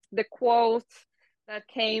the quote that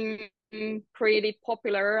came pretty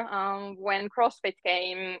popular when CrossFit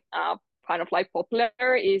came kind of like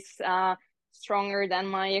popular is stronger than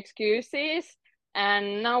my excuses.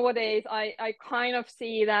 And nowadays I kind of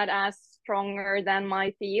see that as stronger than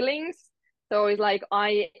my feelings. So it's like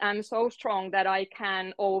I am so strong that I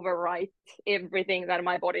can overwrite everything that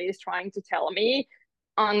my body is trying to tell me,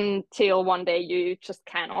 until one day you just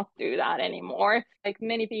cannot do that anymore. Like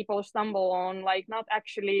many people stumble on like not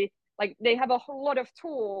actually, like they have a whole lot of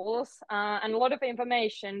tools and a lot of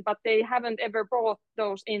information, but they haven't ever brought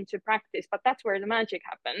those into practice. But that's where the magic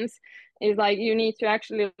happens. Is like you need to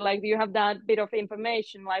actually, like, you have that bit of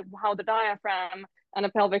information like how the diaphragm and the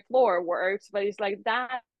pelvic floor works, but it's like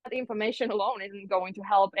that information alone isn't going to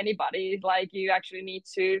help anybody. Like you actually need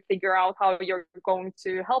to figure out how you're going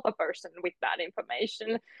to help a person with that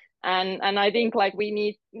information. And I think like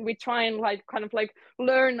we try and like kind of like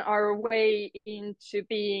learn our way into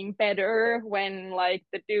being better when like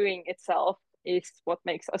the doing itself is what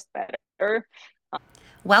makes us better.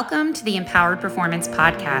 Welcome to the Empowered Performance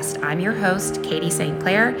Podcast. I'm your host, Katie St.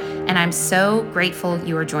 Clair, and I'm so grateful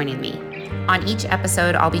you are joining me. On each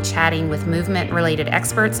episode, I'll be chatting with movement-related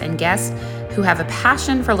experts and guests who have a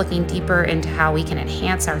passion for looking deeper into how we can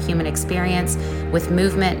enhance our human experience with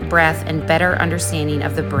movement, breath, and better understanding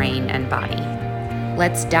of the brain and body.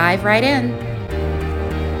 Let's dive right in.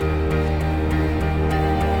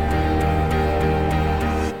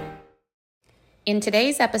 In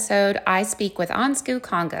today's episode, I speak with Ansku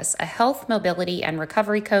Kangas, a health, mobility, and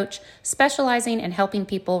recovery coach specializing in helping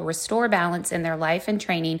people restore balance in their life and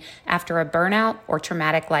training after a burnout or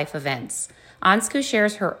traumatic life events. Ansku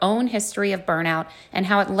shares her own history of burnout and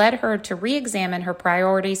how it led her to re-examine her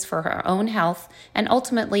priorities for her own health and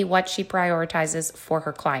ultimately what she prioritizes for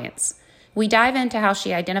her clients. We dive into how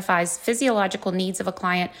she identifies physiological needs of a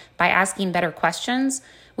client by asking better questions.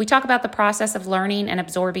 We talk about the process of learning and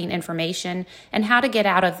absorbing information and how to get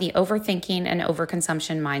out of the overthinking and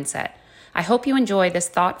overconsumption mindset. I hope you enjoy this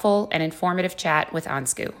thoughtful and informative chat with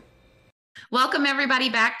Ansku. Welcome everybody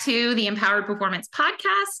back to the Empowered Performance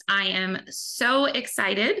Podcast. I am so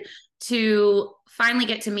excited to finally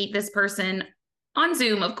get to meet this person on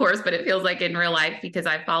Zoom, of course, but it feels like in real life because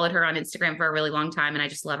I've followed her on Instagram for a really long time and I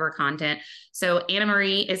just love her content. So Anna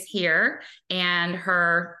Marie is here and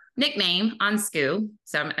her nickname, Ansku,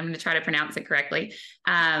 so I'm going to try to pronounce it correctly.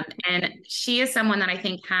 And she is someone that I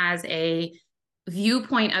think has a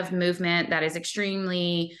viewpoint of movement that is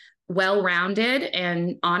extremely well-rounded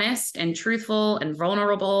and honest and truthful and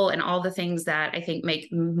vulnerable and all the things that I think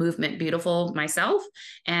make movement beautiful myself.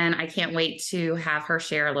 And I can't wait to have her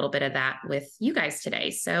share a little bit of that with you guys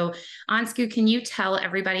today. So Ansku, can you tell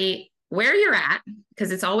everybody where you're at?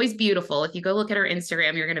 Because it's always beautiful. If you go look at her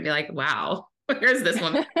Instagram, you're going to be like, wow, where's this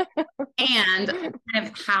woman? And kind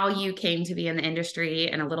of how you came to be in the industry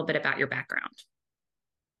and a little bit about your background.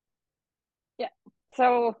 Yeah.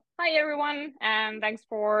 So hi everyone, and thanks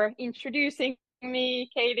for introducing me,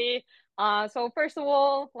 Katie. So first of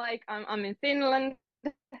all, like I'm in Finland.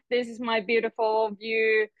 This is my beautiful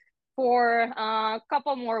view for a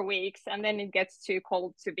couple more weeks, and then it gets too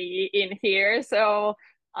cold to be in here. So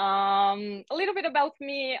a little bit about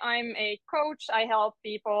me. I'm a coach. I help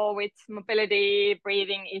people with mobility,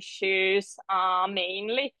 breathing issues,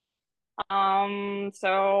 mainly.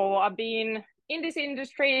 So I've been in this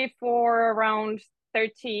industry for around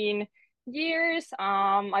 13 years.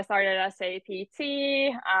 I started as a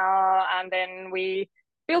PT, and then we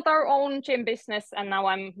built our own gym business, and now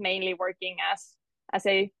I'm mainly working as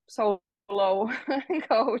a solo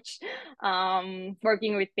coach,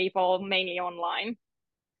 working with people mainly online.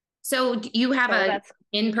 So you have an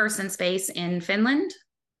in-person space in Finland?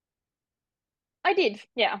 I did,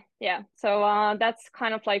 yeah. So that's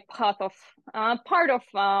kind of like part of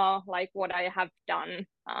like what I have done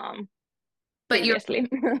but previously.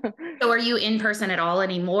 So are you in person at all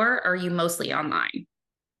anymore, or are you mostly online?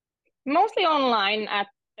 Mostly online at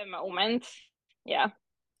the moment, yeah.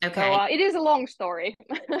 Okay. So it is a long story.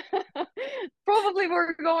 Probably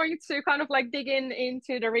we're going to kind of like dig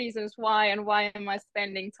into the reasons why and why am I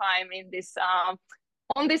spending time in this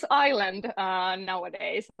on this island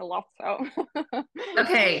nowadays a lot. So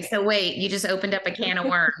okay, so wait, you just opened up a can of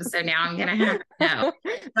worms. So now I'm gonna have to know.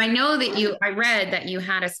 I know that I read that you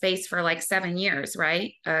had a space for like 7 years,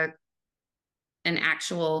 right? An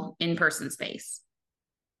actual in-person space.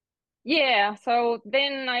 Yeah, so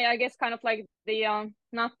then I guess kind of like the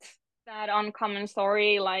not that uncommon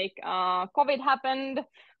story, like COVID happened.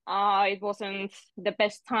 It wasn't the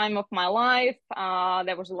best time of my life.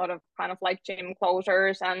 There was a lot of kind of like gym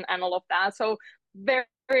closures and all of that. So very,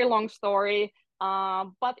 very long story.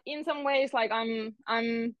 But in some ways, like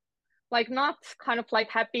I'm like not kind of like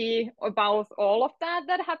happy about all of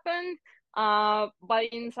that happened. But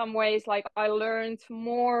in some ways, like I learned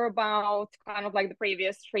more about kind of like the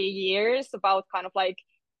previous 3 years about kind of like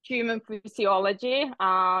human physiology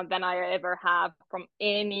than I ever have from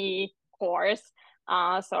any course.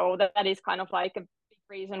 So that is kind of like a big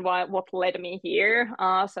reason why what led me here.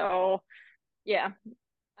 So yeah,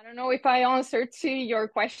 I don't know if I answered to your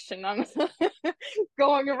question. I'm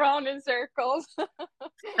going around in circles.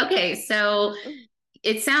 Okay, so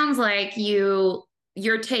it sounds like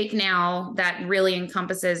your take now that really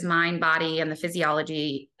encompasses mind, body, and the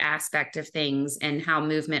physiology aspect of things and how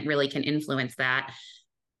movement really can influence that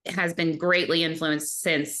has been greatly influenced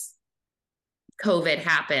since COVID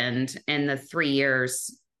happened in the 3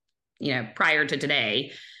 years, prior to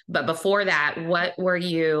today. But before that, what were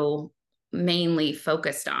you mainly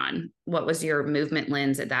focused on? What was your movement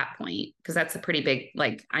lens at that point? Because that's a pretty big,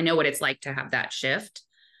 like, I know what it's like to have that shift.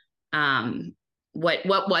 What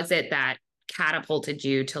was it that catapulted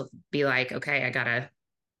you to be like, okay, I gotta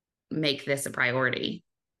make this a priority?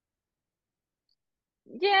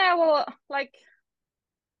 Yeah, well, like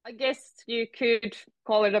I guess you could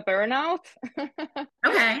call it a burnout.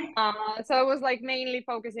 Okay. So I was like mainly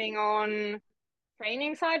focusing on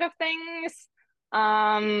training side of things.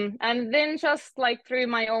 And then just like through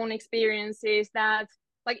my own experiences that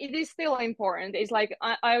like it is still important. It's like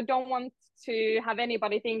I don't want to have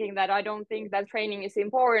anybody thinking that I don't think that training is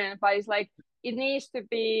important, but it's like it needs to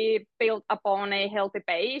be built upon a healthy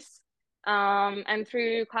base. And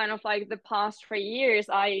through kind of like the past 3 years,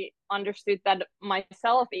 I understood that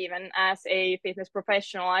myself, even as a fitness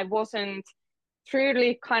professional, I wasn't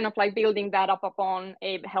truly kind of like building that up upon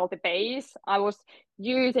a healthy base. I was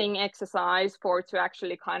using exercise for to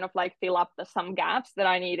actually kind of like fill up some gaps that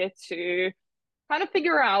I needed to kind of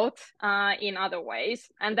figure out in other ways.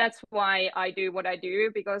 And that's why I do what I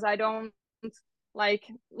do, because I don't like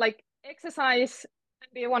exercise can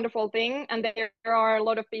be a wonderful thing, and there are a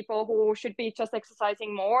lot of people who should be just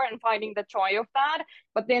exercising more and finding the joy of that.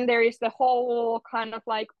 But then there is the whole kind of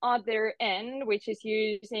like other end, which is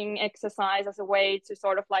using exercise as a way to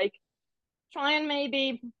sort of like try and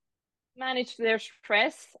maybe manage their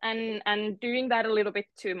stress, and doing that a little bit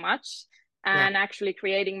too much, Yeah. and actually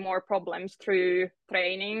creating more problems through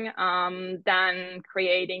training than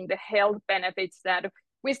creating the health benefits that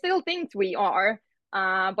we still think we are.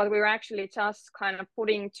 But we're actually just kind of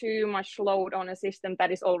putting too much load on a system that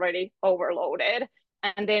is already overloaded.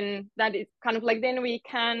 And then that is kind of like, then we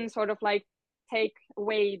can sort of like take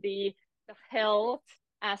away the health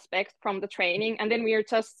aspect from the training. And then we are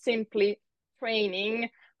just simply training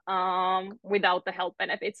without the health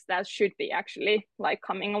benefits that should be actually like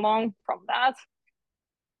coming along from that.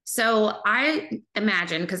 So I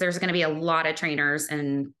imagine, because there's going to be a lot of trainers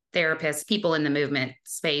and therapists, people in the movement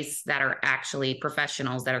space that are actually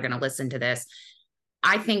professionals that are going to listen to this.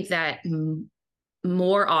 I think that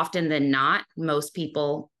more often than not, most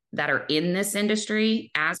people that are in this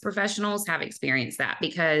industry as professionals have experienced that,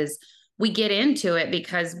 because we get into it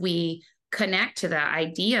because we connect to the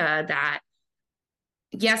idea that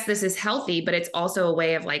yes, this is healthy, but it's also a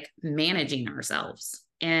way of like managing ourselves.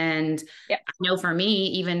 And Yeah. I know for me,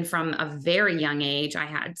 even from a very young age, I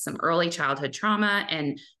had some early childhood trauma,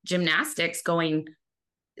 and gymnastics going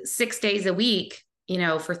 6 days a week,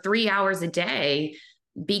 for 3 hours a day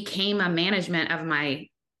became a management of my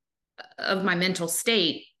mental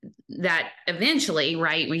state that eventually,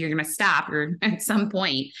 right, when you're going to stop or at some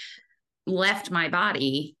point left my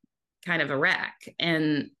body kind of a wreck.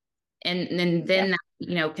 And then Yeah.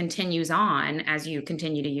 that, continues on as you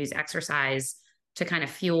continue to use exercise to kind of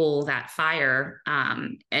fuel that fire.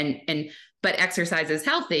 But exercise is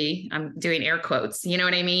healthy. I'm doing air quotes, you know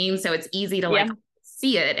what I mean? So it's easy to like Yeah.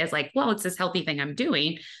 see it as like, well, it's this healthy thing I'm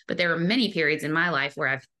doing. But there are many periods in my life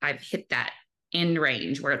where I've hit that end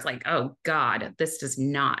range where it's like, oh God, this does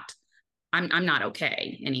not, I'm not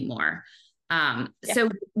okay anymore. Yeah. So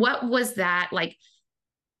what was that like?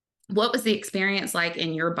 What was the experience like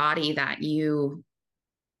in your body that you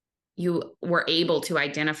were able to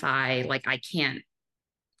identify, like, I can't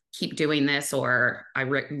keep doing this, or I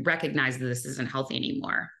recognize that this isn't healthy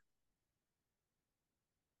anymore?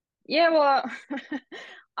 Yeah, well,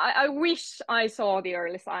 I wish I saw the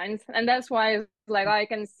early signs, and that's why like I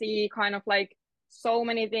can see kind of like so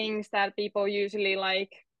many things that people usually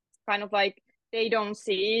like kind of like they don't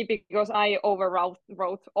see, because I overwrote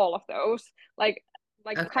wrote all of those. Like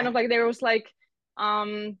kind Okay. of like there was like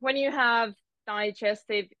when you have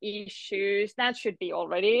digestive issues, that should be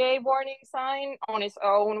already a warning sign on its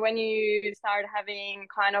own. When you start having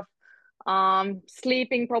kind of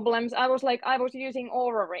sleeping problems. I was using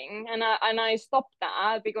Aura Ring, and I stopped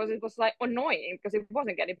that because it was like annoying because it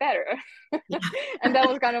wasn't getting better. And that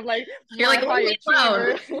was kind of like You're my like, high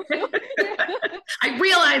achiever. I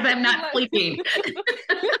realize I'm not Like, sleeping.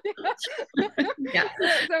 Yeah.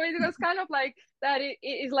 so it was kind of like that. It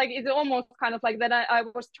is like it's almost kind of like that. I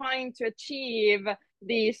was trying to achieve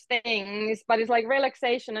these things, but it's like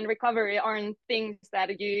relaxation and recovery aren't things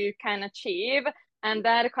that you can achieve. And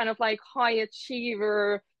that kind of like high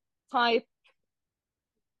achiever type,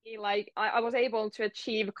 like I was able to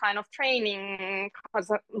achieve kind of training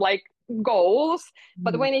like goals,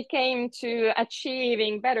 but when it came to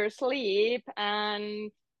achieving better sleep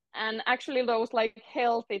and actually those like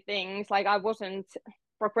healthy things, like I wasn't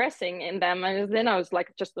progressing in them, and then I was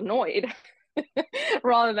like just annoyed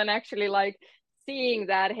rather than actually like seeing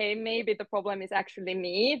that, hey, maybe the problem is actually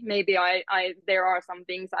me, maybe I there are some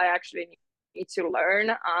things I actually need to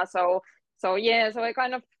learn. So yeah, so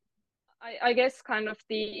I guess kind of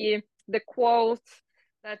the quote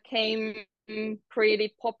that came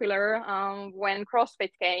pretty popular when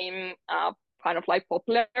CrossFit came kind of like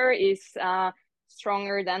popular is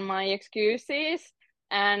stronger than my excuses.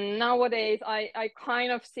 And nowadays I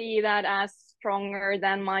kind of see that as stronger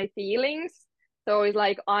than my feelings. So it's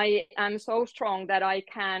like I am so strong that I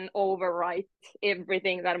can overwrite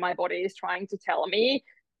everything that my body is trying to tell me,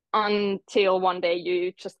 until one day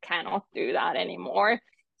you just cannot do that anymore.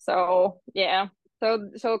 So yeah, so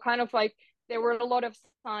kind of like there were a lot of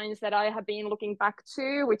signs that I have been looking back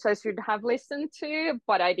to, which I should have listened to,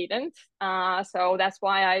 but I didn't. So that's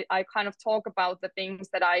why I kind of talk about the things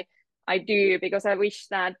that I do, because I wish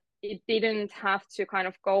that it didn't have to kind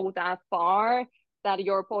of go that far, that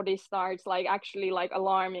your body starts like actually like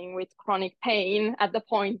alarming with chronic pain at the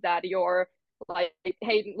point that you're like,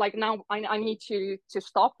 hey, like now I need to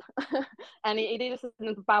stop. And it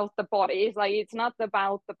isn't about the body, it's like it's not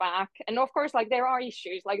about the back. And of course like there are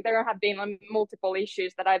issues, like there have been multiple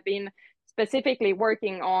issues that I've been specifically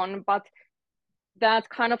working on, but that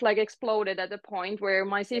kind of like exploded at the point where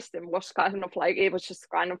my system was kind of like, it was just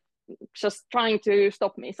kind of just trying to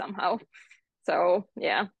stop me somehow. So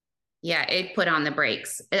yeah. Yeah, it put on the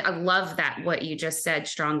brakes. I love that, what you just said,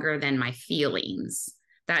 stronger than my feelings.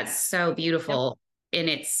 That's so Yep. beautiful. And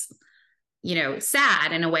it's,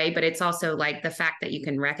 sad in a way, but it's also like the fact that you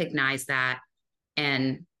can recognize that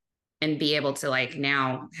and be able to like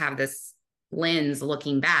now have this lens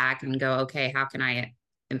looking back and go, okay, how can I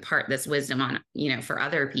impart this wisdom on, for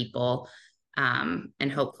other people,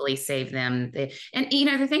 and hopefully save them. And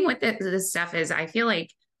the thing with this stuff is I feel like,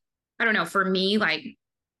 I don't know, for me, like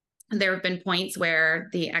there have been points where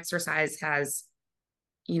the exercise has,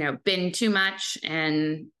 been too much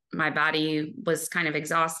and my body was kind of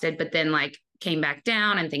exhausted, but then like came back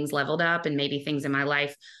down and things leveled up, and maybe things in my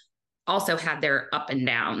life also had their up and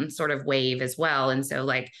down sort of wave as well. And so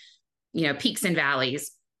like, peaks and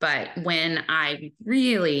valleys. But when I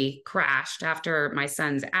really crashed after my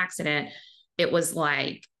son's accident, it was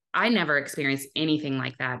like I never experienced anything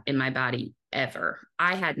like that in my body ever.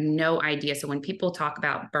 I had no idea. So when people talk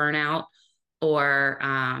about burnout or,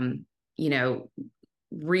 you know,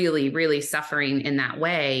 really, really suffering in that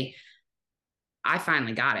way, I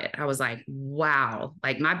finally got it. I was like, wow,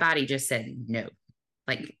 like my body just said no,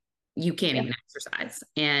 like you can't Yeah. even exercise.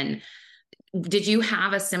 And did you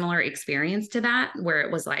have a similar experience to that where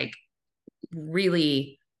it was like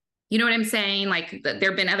really, you know what I'm saying? Like there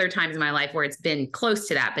have been other times in my life where it's been close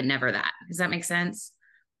to that, but never that. Does that make sense?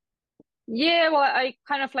 Yeah, well, I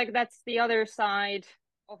kind of like that's the other side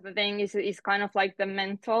of the thing is kind of like the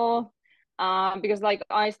mental, because like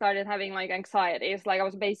I started having like anxieties, like I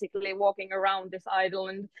was basically walking around this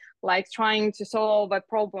island, like trying to solve a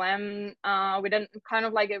problem, with a kind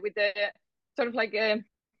of like with a sort of like a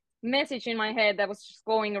message in my head that was just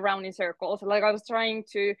going around in circles. Like I was trying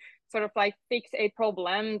to sort of like fix a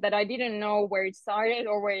problem that I didn't know where it started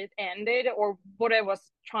or where it ended or what I was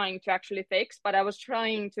trying to actually fix, but I was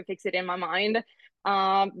trying to fix it in my mind,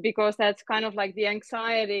 because that's kind of like the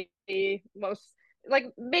anxiety was like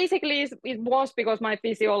basically it was because my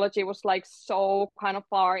physiology was like so kind of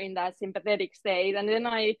far in that sympathetic state, and then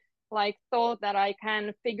I like thought that I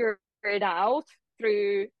can figure it out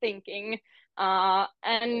through thinking,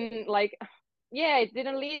 and like yeah, it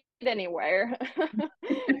didn't lead anywhere.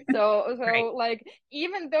 Right. Like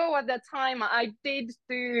even though at that time I did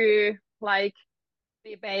do like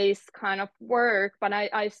the base kind of work, but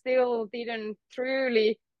I still didn't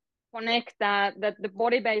truly connect that the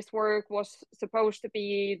body based work was supposed to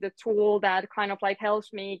be the tool that kind of like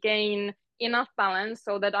helps me gain enough balance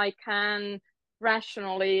so that I can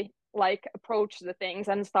rationally like approach the things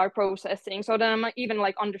and start processing. So then I'm even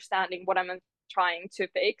like understanding what I'm trying to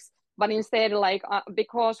fix. But instead, like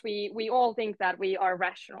because we all think that we are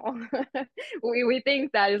rational, we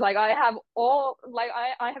think that it's like I have all like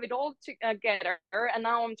I have it all together, and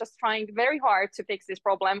now I'm just trying very hard to fix this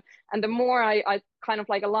problem. And the more I kind of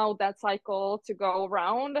like allow that cycle to go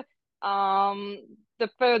around, the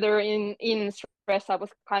further in stress I was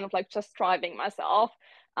kind of like just driving myself.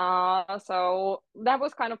 So that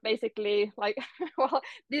was kind of basically like, well,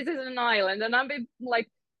 this is an island, and I've been like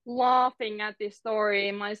laughing at this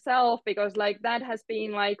story myself because like that has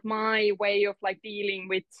been like my way of like dealing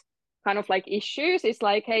with kind of like issues. It's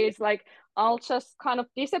like, hey, it's like I'll just kind of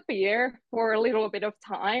disappear for a little bit of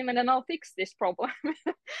time and then I'll fix this problem.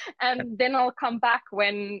 And then I'll come back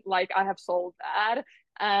when like I have solved that.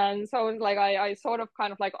 And so it's like I sort of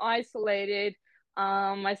kind of like isolated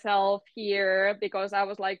myself here because I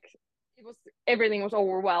was like it was everything was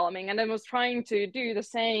overwhelming, and I was trying to do the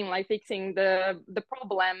same, like fixing the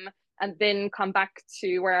problem and then come back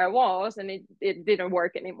to where I was, and it didn't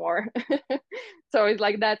work anymore. So it's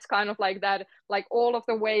like that's kind of like that, like all of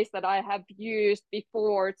the ways that I have used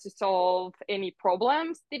before to solve any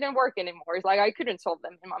problems didn't work anymore. It's like I couldn't solve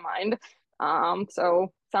them in my mind.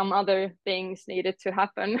 So some other things needed to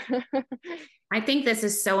happen. I think this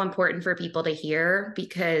is so important for people to hear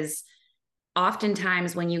because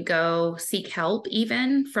oftentimes when you go seek help,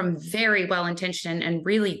 even from very well intentioned and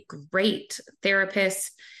really great therapists,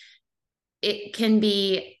 it can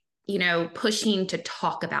be, pushing to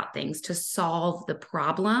talk about things, to solve the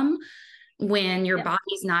problem when your Yeah.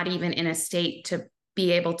 body's not even in a state to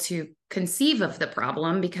be able to conceive of the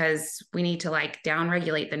problem, because we need to like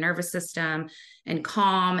downregulate the nervous system and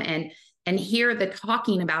calm, and here the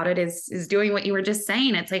talking about it is doing what you were just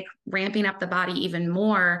saying. It's like ramping up the body even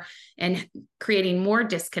more and creating more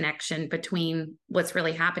disconnection between what's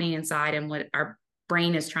really happening inside and what our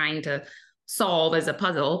brain is trying to solve as a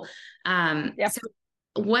puzzle. Yeah. So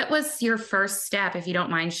what was your first step, if you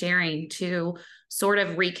don't mind sharing, to sort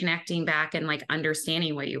of reconnecting back and like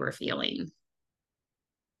understanding what you were feeling?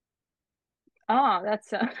 Oh,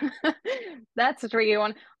 that's a that's a tricky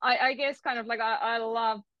one. I guess kind of like I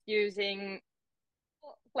love using,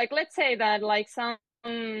 like, let's say that like some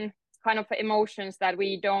kind of emotions that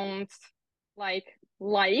we don't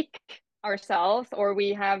like ourselves, or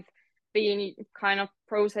we have been kind of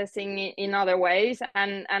processing in other ways,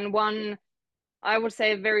 and one I would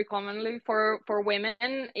say very commonly for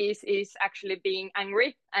women is actually being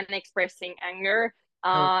angry and expressing anger. Oh,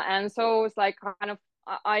 And so it's like kind of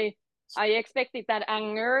I I expected that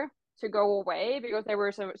anger to go away because there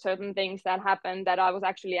were some certain things that happened that I was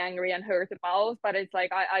actually angry and hurt about. But it's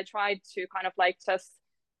like I tried to kind of like just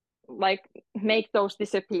like make those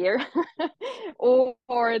disappear.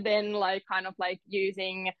 Or then like kind of like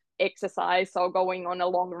using exercise, so going on a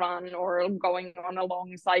long run or going on a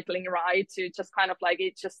long cycling ride to just kind of like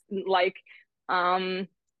it just um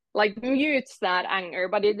like mutes that anger,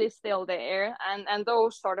 but it is still there. And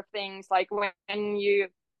those sort of things, like when you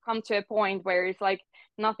come to a point where it's like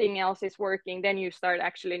nothing else is working, then you start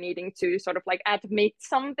actually needing to sort of like admit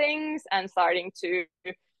some things and starting to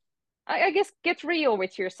I guess get real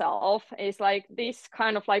with yourself. Is like this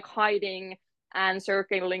kind of like hiding and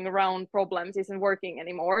circling around problems isn't working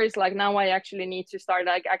anymore. It's like now I actually need to start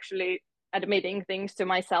like actually admitting things to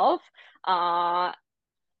myself. Uh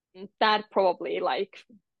that probably like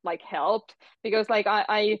helped because like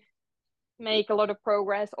I make a lot of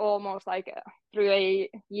progress almost like through a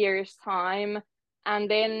year's time. And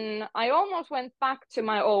then I almost went back to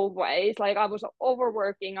my old ways. Like I was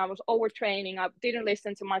overworking, I was overtraining, I didn't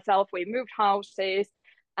listen to myself. We moved houses.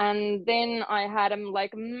 And then I had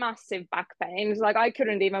like massive back pain. It's like I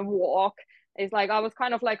couldn't even walk. It's like I was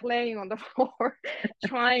kind of like laying on the floor,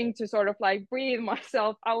 trying to sort of like breathe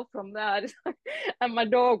myself out from that. And my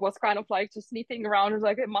dog was kind of like just sniffing around. It was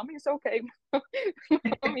like, hey, mommy's okay.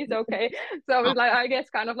 Mommy's okay. So it's like I guess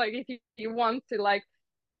kind of like if you want to like,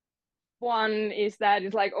 one is that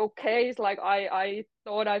it's like okay, it's like I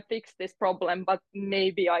thought I fixed this problem, but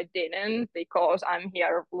maybe I didn't because I'm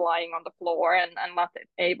here lying on the floor and not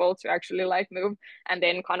able to actually like move. And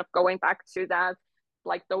then kind of going back to that,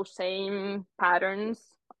 like those same patterns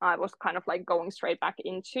I was kind of like going straight back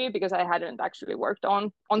into because I hadn't actually worked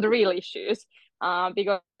on the real issues.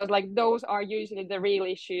 Because like those are usually the real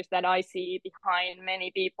issues that I see behind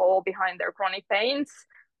many people behind their chronic pains.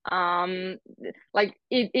 Like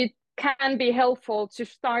it can be helpful to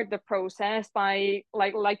start the process by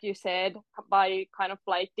like you said, by kind of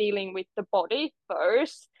like dealing with the body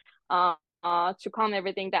first, to calm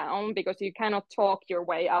everything down, because you cannot talk your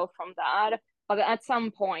way out from that. but at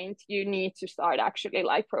some point you need to start actually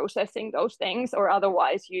like processing those things, or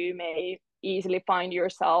otherwise you may easily find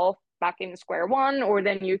yourself back in square one, or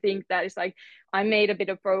then you think that it's like, I made a bit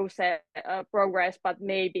of progress, but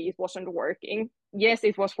maybe it wasn't working. Yes,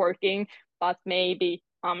 it was working, but maybe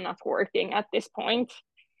I'm not working at this point.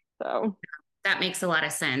 So that makes a lot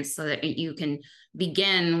of sense, so that you can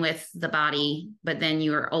begin with the body, but then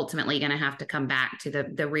you're ultimately going to have to come back to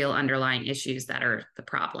the real underlying issues that are the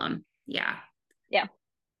problem. Yeah. Yeah.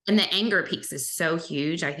 And the anger piece is so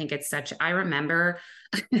huge. I think it's such, I remember,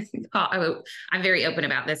 I'm very open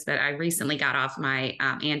about this, but I recently got off my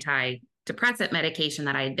antidepressant medication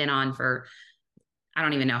that I had been on for, I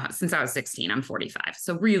don't even know, since I was 16. I'm 45.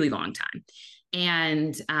 So really long time.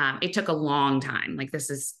 And it took a long time. Like this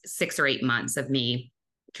is 6 or 8 months of me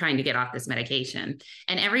trying to get off this medication.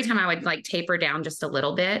 And every time I would like taper down just a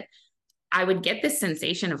little bit, I would get this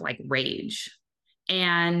sensation of like rage.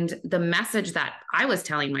 And the message that I was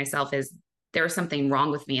telling myself is there's something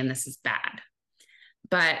wrong with me and this is bad.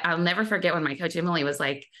 But I'll never forget when my coach Emily was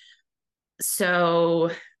like,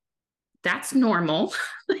 so that's normal.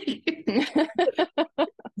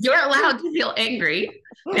 You're allowed to feel angry.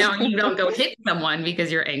 Now you don't go hit someone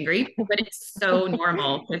because you're angry, but it's so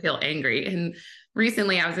normal to feel angry. And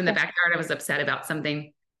recently I was in the backyard, I was upset about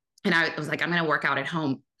something. And I was like, I'm going to work out at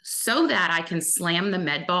home so that I can slam the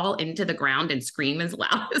med ball into the ground and scream as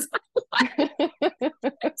loud as I like.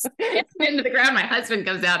 Into the ground. My husband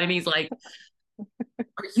comes out and he's like,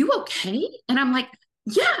 are you okay? And I'm like,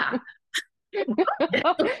 yeah.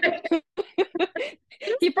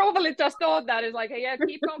 He probably just thought that it's like, hey, yeah,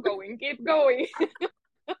 keep on going, keep going.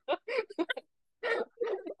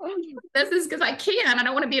 This is because I can. I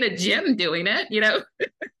don't want to be at a gym doing it, you know.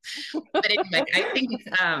 But anyway, I think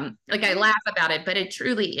like I laugh about it, but it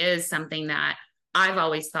truly is something that I've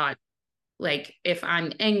always thought, like if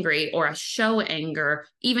I'm angry or I show anger,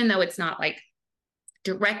 even though it's not like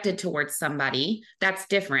directed towards somebody, that's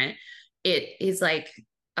different. It is like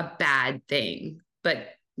a bad thing. But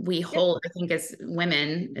we hold, I think, as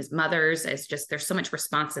women, as mothers, as just there's so much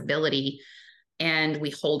responsibility and we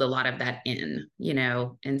hold a lot of that in, you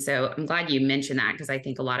know. And so I'm glad you mentioned that, because I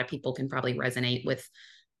think a lot of people can probably resonate with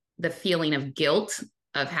the feeling of guilt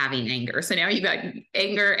of having anger. So now you've got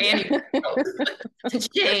anger and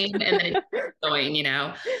shame, and then it's going, you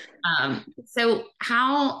know. So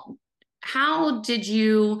how did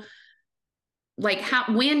you, like,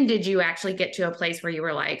 when did you actually get to a place where you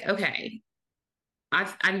were like, okay,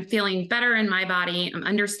 I'm feeling better in my body, I'm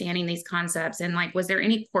understanding these concepts? And like, was there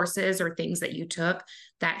any courses or things that you took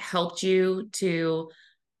that helped you to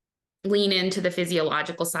lean into the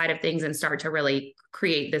physiological side of things and start to really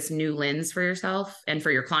create this new lens for yourself and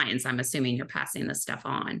for your clients? I'm assuming you're passing this stuff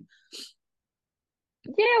on.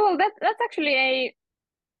 Yeah, well, that's actually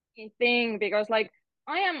a thing, because like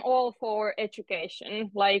I am all for education.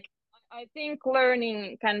 Like I think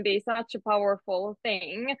learning can be such a powerful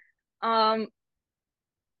thing. Um,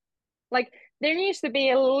 like there needs to be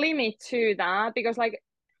a limit to that, because like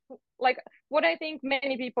what I think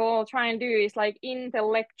many people try and do is like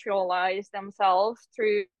intellectualize themselves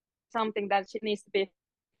through something that needs to be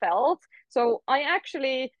felt. So I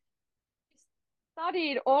actually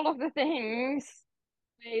studied all of the things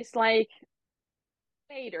is like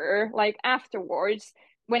later, like afterwards,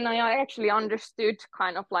 when I actually understood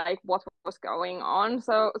kind of like what was going on.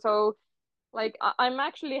 So like I'm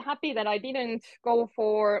actually happy that I didn't go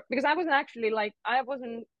for, because I wasn't actually like I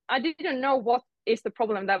didn't know what is the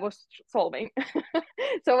problem that was solving.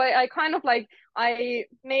 So I kind of like I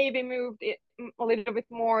maybe moved it a little bit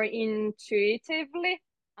more intuitively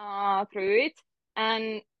through it,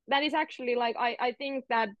 and that is actually like I think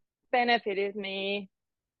that benefited me,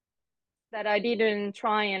 that I didn't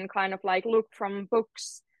try and kind of like look from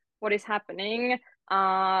books what is happening,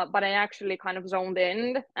 but I actually kind of zoned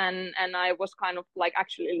in, and I was kind of like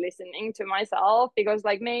actually listening to myself, because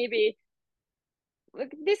like maybe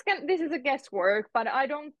like this is a guesswork, but I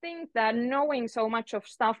don't think that knowing so much of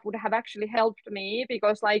stuff would have actually helped me,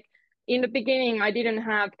 because like in the beginning I didn't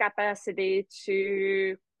have capacity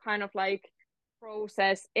to kind of like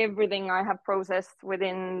process everything I have processed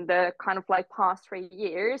within the kind of like past 3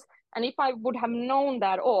 years. And if I would have known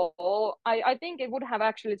that all, I think it would have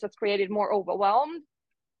actually just created more overwhelmed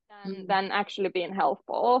than actually being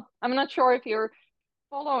helpful. I'm not sure if you're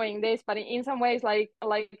following this, but in some ways, like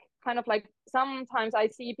kind of like sometimes I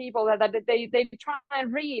see people that they try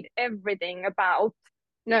and read everything about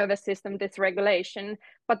nervous system dysregulation,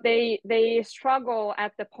 but they struggle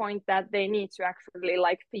at the point that they need to actually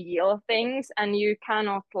like feel things, and you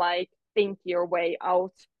cannot like think your way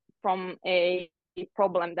out from a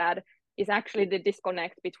problem that is actually the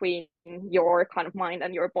disconnect between your kind of mind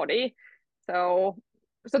and your body. So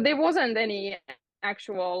there wasn't any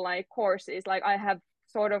actual like courses. Like I have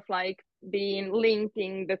sort of like been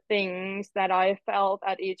linking the things that I felt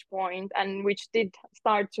at each point, and which did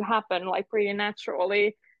start to happen like pretty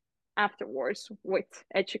naturally afterwards with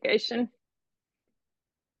education.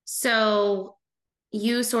 So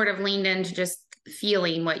you sort of leaned into just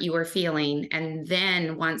feeling what you were feeling. And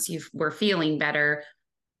then once you were feeling better,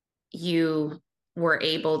 you were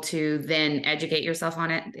able to then educate yourself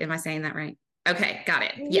on it. Am I saying that right? Okay, got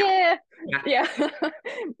it. Yeah. Yeah, Yeah. yeah.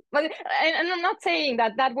 But and I'm not saying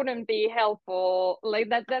that that wouldn't be helpful. Like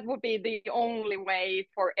that would be the only way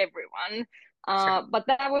for everyone. Sure. But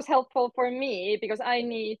that was helpful for me because I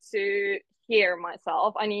need to hear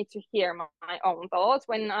myself. I need to hear my own thoughts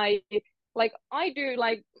when I do like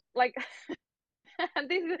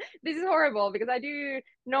this is horrible because I do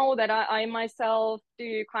know that I myself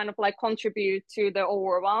do kind of like contribute to the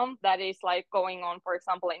overwhelm that is like going on, for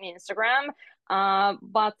example, in Instagram.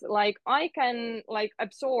 But like I can like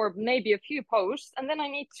absorb maybe a few posts and then I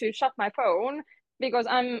need to shut my phone because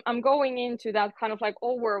I'm going into that kind of like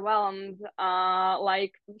overwhelmed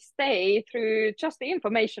like state through just the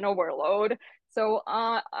information overload. So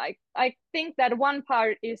I think that one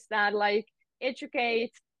part is that like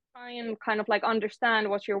educate, try and kind of like understand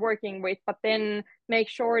what you're working with, but then make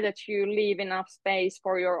sure that you leave enough space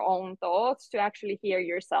for your own thoughts to actually hear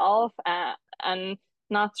yourself, and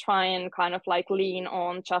not try and kind of like lean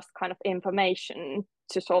on just kind of information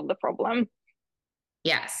to solve the problem.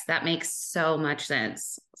 Yes, that makes so much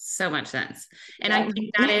sense. So much sense. And I Yeah.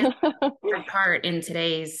 think that is a part in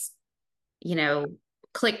today's, you know,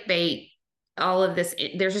 clickbait, all of this.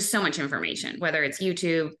 There's just so much information, whether it's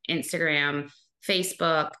YouTube, Instagram,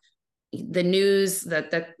 Facebook, the news,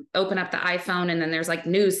 the open up the iPhone, and then there's like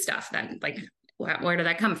news stuff that like, where did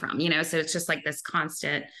that come from? So it's just like this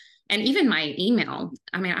constant. And even my email,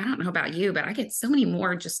 I mean, I don't know about you, but I get so many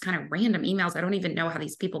more just kind of random emails. I don't even know how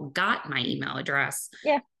these people got my email address.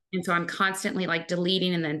 Yeah. And so I'm constantly like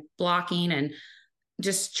deleting and then blocking and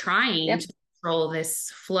just trying Yeah. to control this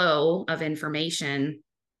flow of information.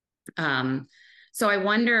 So I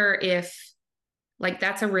wonder if like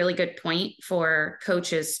that's a really good point for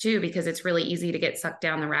coaches too, because it's really easy to get sucked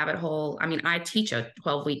down the rabbit hole. I mean, I teach a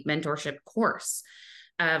 12-week mentorship course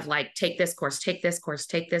of like, take this course, take this course,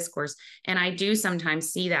 take this course. And I do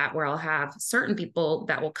sometimes see that where I'll have certain people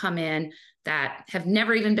that will come in that have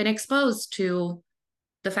never even been exposed to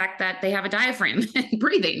the fact that they have a diaphragm and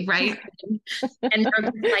breathing, right? And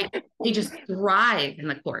they're just like, they just thrive in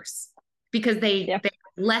the course because Yeah. they have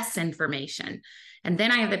less information. And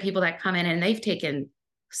then I have the people that come in and they've taken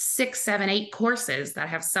 6, 7, 8 courses that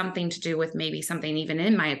have something to do with maybe something even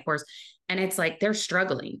in my course. And it's like they're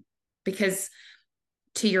struggling because,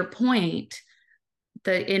 to your point,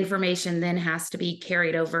 the information then has to be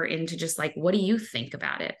carried over into just like, what do you think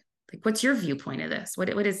about it? Like, what's your viewpoint of this? What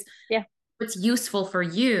is, Yeah. what's useful for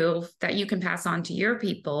you that you can pass on to your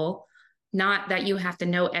people? Not that you have to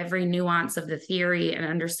know every nuance of the theory and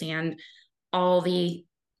understand all the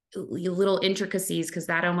little intricacies, because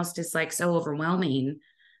that almost is like so overwhelming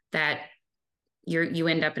that you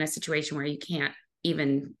end up in a situation where you can't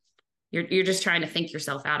even, you're just trying to think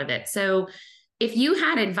yourself out of it. So if you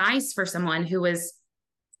had advice for someone who was,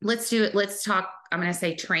 let's talk, I'm going to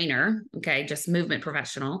say trainer, okay, just movement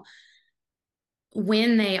professional,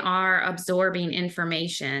 when they are absorbing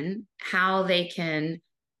information, how they can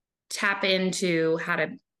tap into how to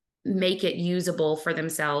make it usable for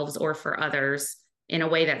themselves or for others in a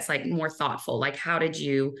way that's like more thoughtful. Like, how did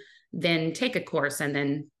you then take a course and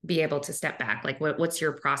then be able to step back? Like, what's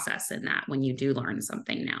your process in that when you do learn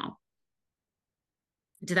something now?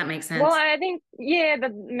 Did that make Well, sense? I think, yeah,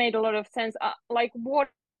 that made a lot of sense. Like what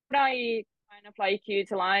I kind of like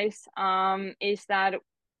utilize is that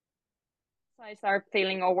I start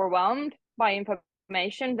feeling overwhelmed by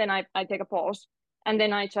information, then I take a pause and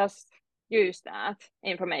then I just use that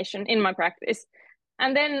information in my practice.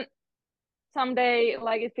 And then someday,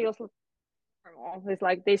 like it feels normal. It's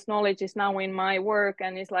like this knowledge is now in my work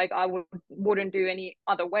and it's like wouldn't do any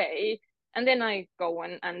other way. And then I go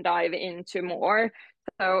and dive into more.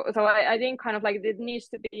 So I think kind of like it needs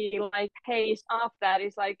to be like pace up that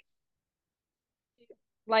is like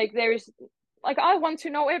there's like I want to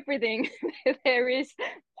know everything there is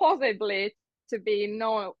possibly to be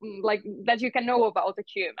know like that you can know about a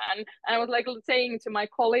human. And I was like saying to my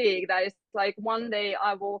colleague that it's like one day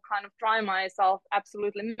I will kind of try myself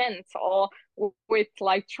absolutely mental with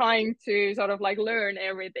like trying to sort of like learn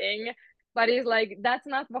everything, but it's like that's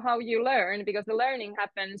not how you learn, because the learning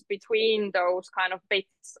happens between those kind of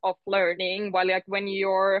bits of learning, while like when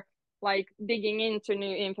you're like digging into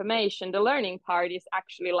new information, the learning part is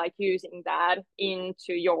actually like using that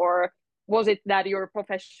into your, was it that your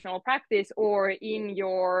professional practice or in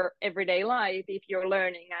your everyday life, if you're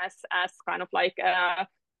learning as kind of like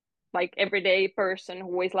everyday person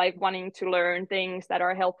who is like wanting to learn things that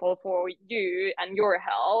are helpful for you and your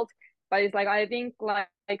health. But it's like I think like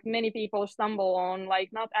many people stumble on like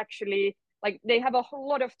not actually, like they have a whole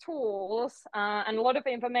lot of tools and a lot of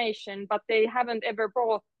information, but they haven't ever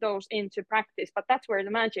brought those into practice. But that's where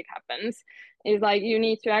the magic happens. Is like you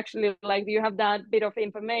need to actually, like, you have that bit of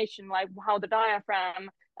information like how the diaphragm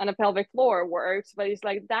and the pelvic floor works, but it's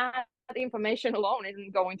like that information alone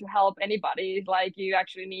isn't going to help anybody. Like you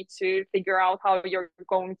actually need to figure out how you're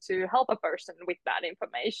going to help a person with that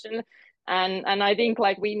information. And I think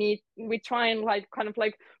like we try and like kind of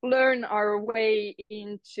like learn our way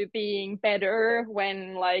into being better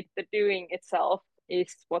when like the doing itself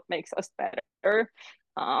is what makes us better.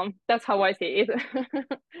 That's how I see it.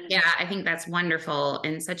 Yeah, I think that's wonderful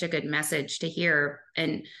and such a good message to hear.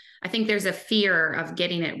 And I think there's a fear of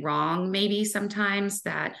getting it wrong, maybe sometimes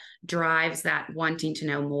that drives that wanting to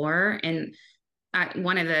know more. And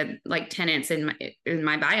one of the like tenets in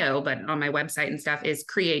my bio, but on my website and stuff, is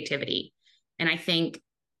creativity. And I think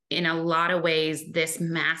in a lot of ways, this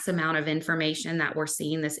mass amount of information that we're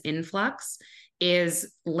seeing, this influx,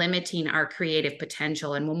 is limiting our creative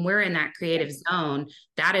potential. And when we're in that creative zone,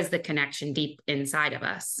 that is the connection deep inside of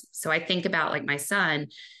us. So I think about like my son,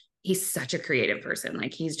 he's such a creative person.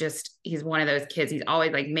 Like he's one of those kids. He's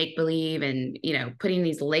always like make believe and, putting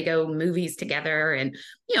these Lego movies together and,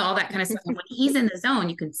 all that kind of stuff. And when he's in the zone,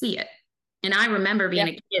 you can see it. And I remember being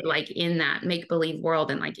a kid, like in that make believe world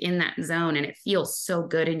and like in that zone, and it feels so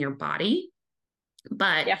good in your body.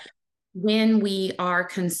 But when we are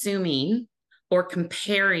consuming or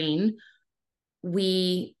comparing,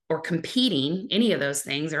 or competing, any of those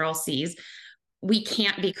things are all C's, we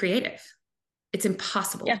can't be creative. It's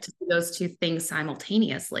impossible to do those two things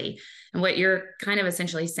simultaneously. And what you're kind of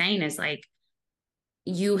essentially saying is like,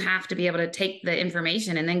 you have to be able to take the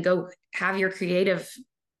information and then go have your creative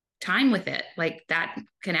time with it, like that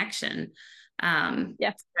connection.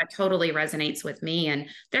 That totally resonates with me. And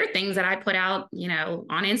there are things that I put out,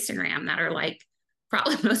 on Instagram that are like,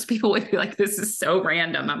 probably most people would be like, this is so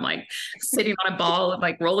random. I'm like sitting on a ball and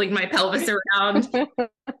like rolling my pelvis around.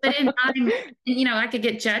 But in time, I could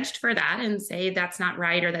get judged for that and say that's not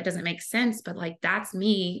right or that doesn't make sense. But like, that's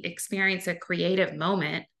me experience a creative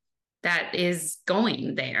moment that is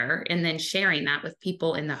going there and then sharing that with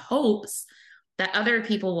people in the hopes that other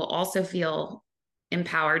people will also feel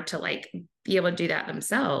empowered to like be able to do that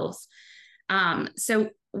themselves.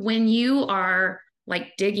 So when you are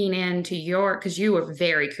like digging into because you were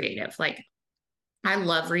very creative, like I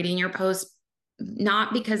love reading your posts,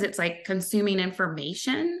 not because it's like consuming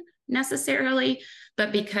information necessarily,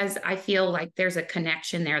 but because I feel like there's a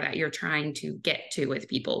connection there that you're trying to get to with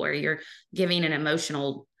people, where you're giving an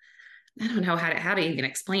emotional, I don't know how to even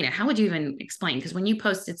explain it. How would you even explain? Because when you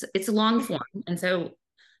post, it's long form. And so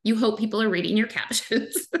you hope people are reading your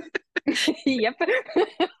captions. Yep.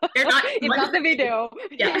 It's not the video.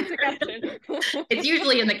 Yeah. It's the caption. It's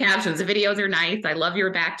usually in the captions. The videos are nice. I love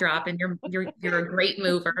your backdrop and you're a great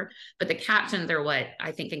mover, but the captions are what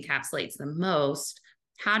I think encapsulates the most.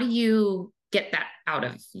 How do you get that out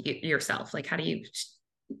of yourself? Like,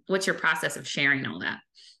 what's your process of sharing all that?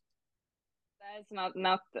 That's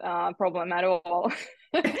not a problem at all.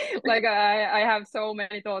 Like I have so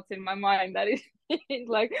many thoughts in my mind that it's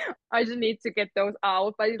like I just need to get those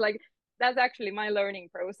out. But it's like that's actually my learning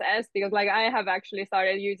process, because like I have actually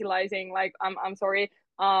started utilizing, like I'm sorry,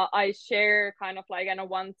 I share kind of like, and I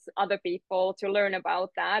want other people to learn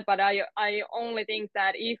about that. But I only think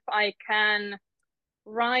that if I can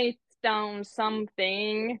write down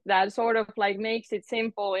something that sort of like makes it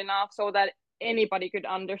simple enough so that anybody could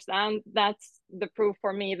understand, that's the proof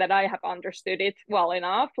for me that I have understood it well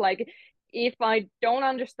enough. Like if I don't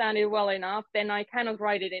understand it well enough, then I cannot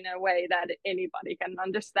write it in a way that anybody can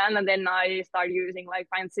understand. And then I start using like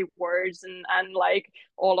fancy words and like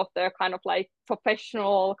all of the kind of like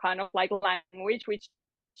professional kind of like language, which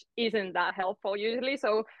isn't that helpful usually.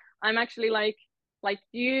 So I'm actually like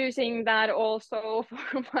using that also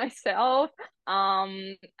for myself,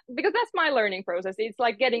 because that's my learning process. It's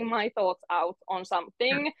like getting my thoughts out on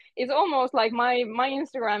something. It's almost like my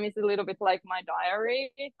Instagram is a little bit like my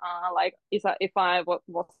diary. Like if I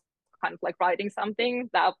was kind of like writing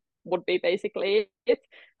something, that would be basically it.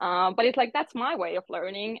 But it's like that's my way of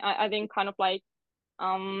learning. I think kind of like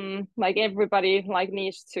everybody like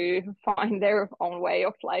needs to find their own way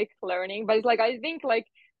of like learning. But it's like I think like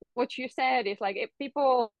what you said is like if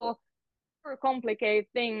people complicate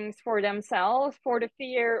things for themselves for the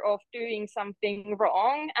fear of doing something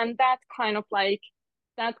wrong, and that kind of like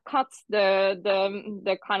that cuts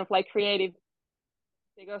the kind of like creative,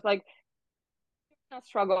 because like you're not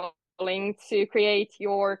struggling to create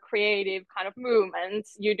your creative kind of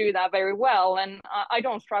movements, you do that very well. And I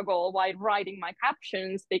don't struggle while writing my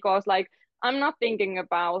captions, because like I'm not thinking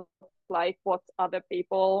about like what other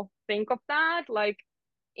people think of that. Like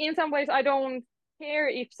in some ways I don't care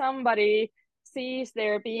if somebody sees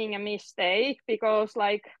there being a mistake, because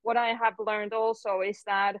like what I have learned also is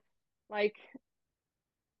that like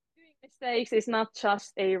doing mistakes is not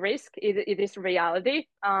just a risk, it is reality.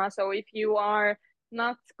 So if you are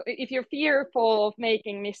not, if you're fearful of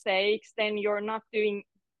making mistakes, then you're not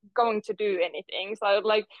going to do anything. So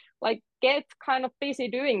like get kind of busy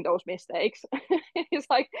doing those mistakes. It's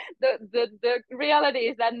like the reality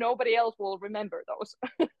is that nobody else will remember those.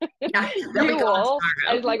 Yeah, they'll be You gone will.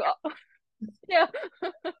 And it's tomorrow. like, yeah.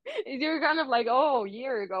 You're kind of like, oh, a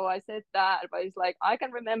year ago I said that, but it's like I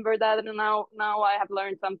can remember that, and now I have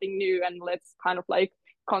learned something new, and let's kind of like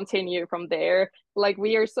continue from there. Like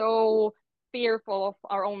we are so fearful of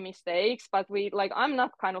our own mistakes, but we like I'm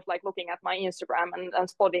not kind of like looking at my Instagram and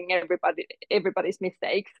spotting everybody's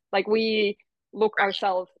mistakes. Like we look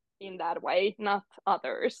ourselves in that way, not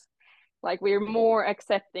others. Like we're more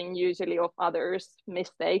accepting usually of others'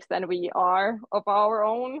 mistakes than we are of our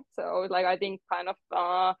own. So like I think kind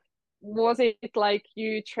of was it like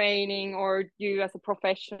you training or you as a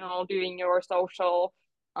professional doing your social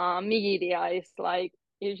media is like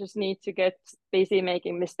you just need to get busy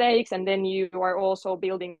making mistakes, and then you are also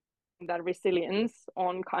building that resilience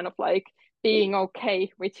on kind of like being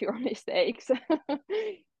okay with your mistakes.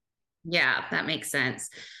 Yeah, that makes sense.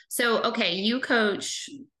 So, okay, you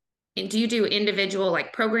coach, do you do individual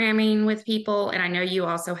like programming with people? And I know you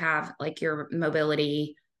also have like your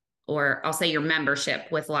mobility, or I'll say your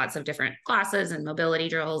membership with lots of different classes and mobility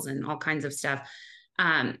drills and all kinds of stuff.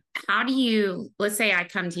 Um, how do you, let's say I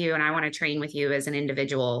come to you and I want to train with you as an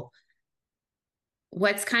individual.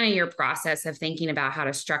 What's kind of your process of thinking about how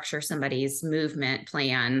to structure somebody's movement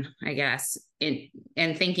plan, I guess,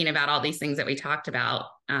 and thinking about all these things that we talked about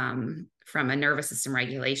from a nervous system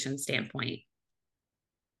regulation standpoint?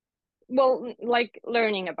 Well, like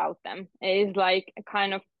learning about them is like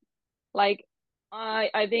kind of like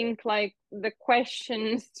I think like the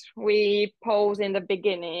questions we pose in the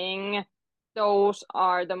beginning, those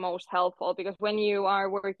are the most helpful, because when you are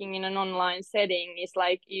working in an online setting, it's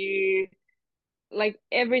like you like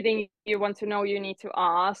everything you want to know you need to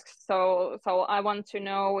ask. So I want to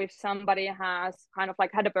know if somebody has kind of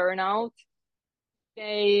like had a burnout,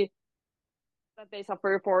 they that they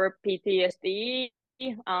suffer for PTSD.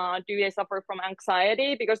 Do they suffer from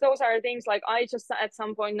anxiety? Because those are things like I just at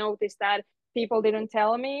some point noticed that people didn't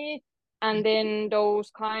tell me, and then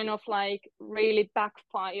those kind of like really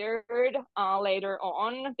backfired later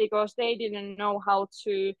on, because they didn't know how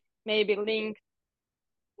to maybe link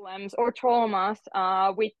problems or traumas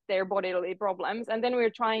with their bodily problems, and then we're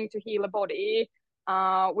trying to heal a body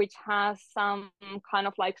which has some kind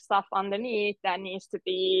of like stuff underneath that needs to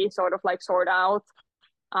be sort of like sorted out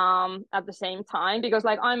at the same time. Because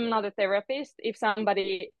like I'm not a therapist. If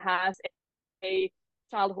somebody has a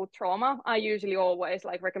childhood trauma, I usually always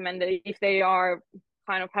like recommend that if they are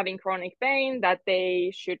kind of having chronic pain, that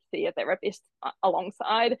they should see a therapist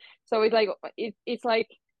alongside. So it's like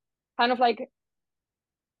kind of like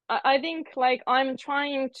I think like I'm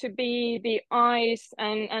trying to be the eyes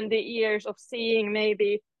and the ears of seeing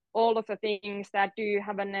maybe all of the things that do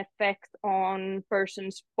have an effect on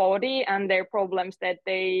person's body and their problems that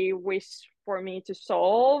they wish for me to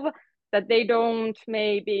solve, that they don't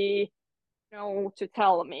maybe know to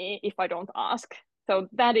tell me if I don't ask. So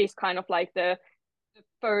that is kind of like the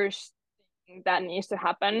first thing that needs to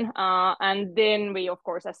happen. And then we of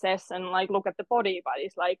course assess and like look at the body, but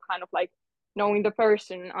it's like kind of like knowing the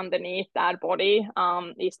person underneath that body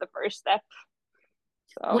is the first step.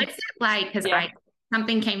 So What's it like? Because yeah. I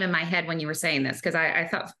something came in my head when you were saying this, because I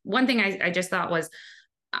thought one thing I just thought was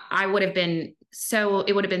I would have been so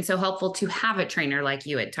it would have been so helpful to have a trainer like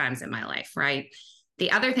you at times in my life, right?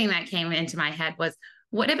 The other thing that came into my head was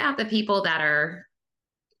what about the people that are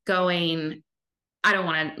going, I don't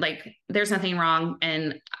want to like, there's nothing wrong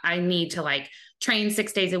and I need to like train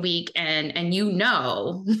 6 days a week and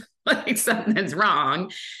like something's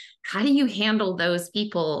wrong. How do you handle those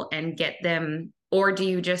people and get them, or do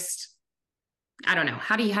you just, I don't know,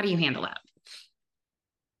 how do you handle that?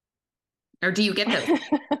 Or do you get those?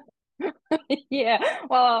 Yeah,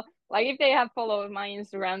 well, like if they have followed my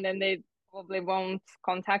Instagram, then they probably won't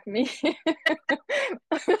contact me.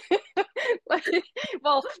 Like,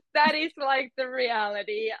 well, that is like the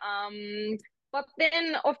reality. But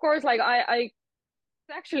then of course, like I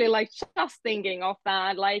actually like just thinking of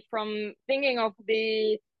that, like from thinking of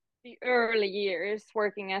the early years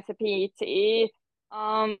working as a PT.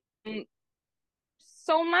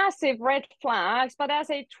 So massive red flags, but as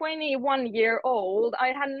a 21-year-old, I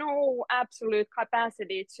had no absolute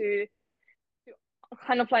capacity to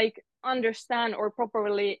kind of like understand or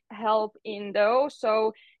properly help in those.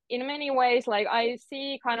 So in many ways, like I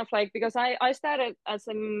see kind of like, because I started as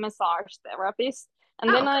a massage therapist,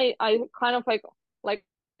 and then Oh, I kind of like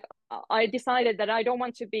I decided that I don't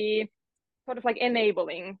want to be sort of like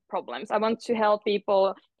enabling problems. I want to help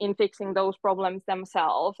people in fixing those problems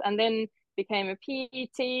themselves. And then became a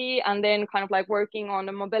PT, and then kind of like working on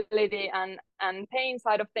the mobility and pain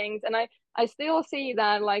side of things. And I still see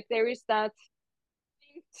that like there is that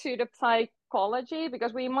link to the psychology,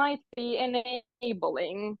 because we might be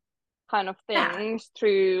enabling kind of yeah. things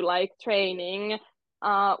through like training,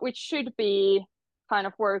 which should be kind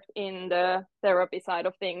of worked in the therapy side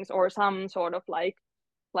of things, or some sort of like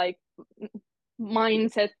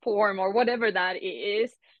mindset form or whatever that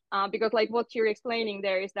is. Because like what you're explaining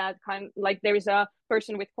there is that kind of like there is a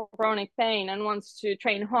person with chronic pain and wants to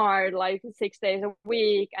train hard like 6 days a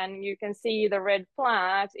week, and you can see the red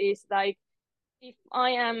flags is like, if I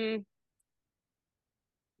am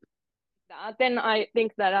that, then I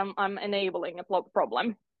think that I'm enabling a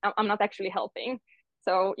problem. I'm not actually helping.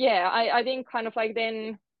 So yeah, I think kind of like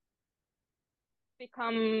then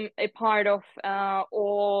become a part of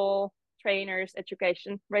all trainers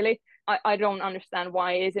education, really. I don't understand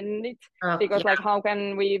why isn't it, Oh, because like yeah. how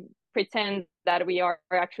can we pretend that we are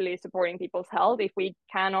actually supporting people's health if we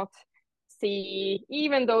cannot see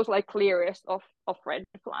even those like clearest of red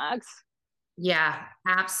flags. Yeah,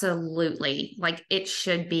 absolutely. Like it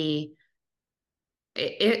should be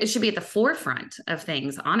at the forefront of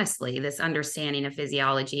things, honestly, this understanding of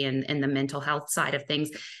physiology and the mental health side of things.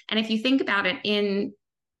 And if you think about it,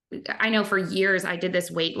 I know for years I did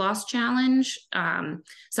this weight loss challenge.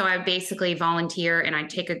 So I basically volunteer and I'd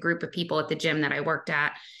take a group of people at the gym that I worked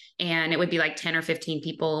at, and it would be like 10 or 15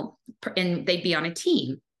 people, and they'd be on a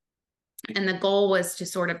team. And the goal was to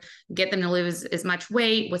sort of get them to lose as much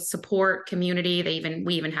weight with support, community.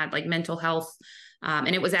 We even had like mental health,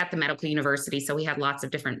 and it was at the medical university, so we had lots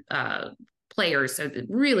of different players. So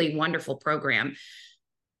really wonderful program,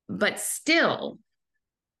 but still,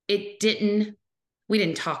 it didn't. We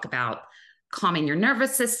didn't talk about calming your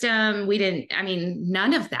nervous system. We didn't. I mean,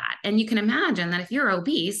 none of that. And you can imagine that if you're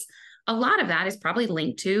obese, a lot of that is probably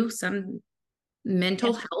linked to some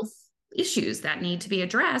mental Yes. health issues that need to be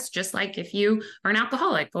addressed, just like if you are an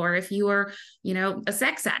alcoholic or if you are, a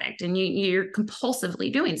sex addict and you're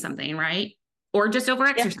compulsively doing something, right? Or just over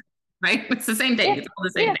Yeah. exercise, right? It's the same Yeah. thing. It's all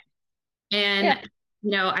the same Yeah. thing. And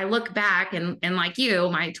Yeah. I look back and like you,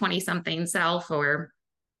 my 20 something self, or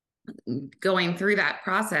going through that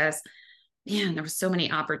process, man, there were so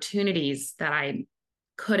many opportunities that I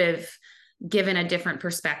could have given a different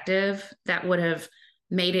perspective that would have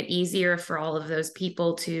made it easier for all of those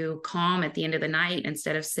people to calm at the end of the night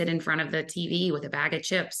instead of sit in front of the TV with a bag of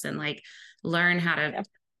chips, and like learn how to Yeah.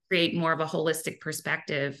 create more of a holistic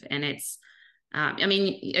perspective. And it's, I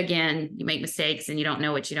mean, again, you make mistakes and you don't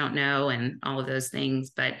know what you don't know and all of those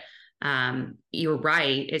things, but you're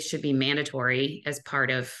right. It should be mandatory as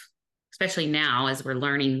part of, especially now as we're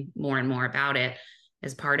learning more and more about it,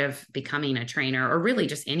 as part of becoming a trainer, or really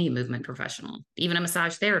just any movement professional, even a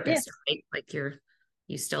massage therapist, Yes. right? Like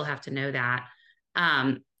you still have to know that.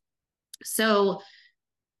 So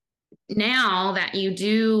now that you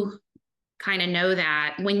do kind of know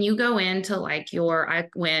that, when you go into like I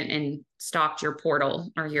went and stalked your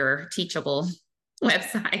portal or your Teachable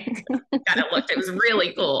website, kind of looked, it was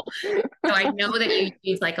really cool. So I know that you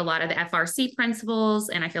use like a lot of the FRC principles,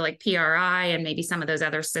 and I feel like PRI and maybe some of those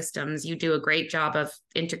other systems, you do a great job of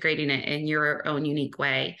integrating it in your own unique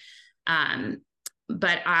way.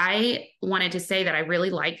 But I wanted to say that I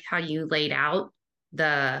really like how you laid out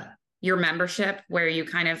your membership, where you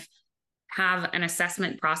kind of have an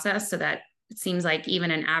assessment process so that it seems like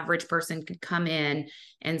even an average person could come in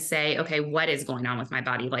and say, okay, what is going on with my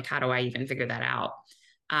body? Like, how do I even figure that out?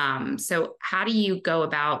 So how do you go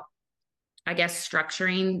about, I guess,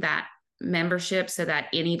 structuring that membership so that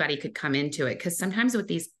anybody could come into it? Because sometimes with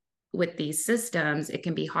these systems, it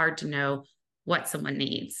can be hard to know what someone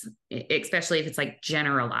needs, especially if it's like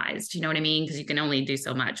generalized. You know what I mean? Because you can only do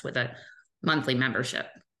so much with a monthly membership.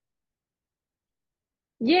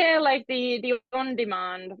 Yeah, like the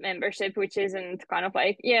on-demand membership, which isn't kind of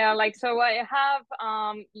like, yeah, like, so I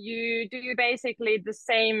have you do basically the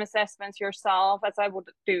same assessments yourself as I would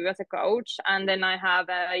do as a coach, and then I have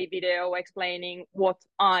a video explaining what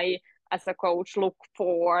I as a coach look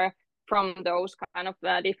for from those kind of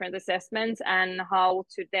different assessments, and how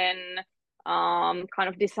to then kind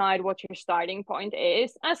of decide what your starting point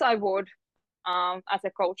is, as I would as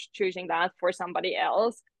a coach choosing that for somebody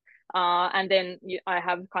else. And then I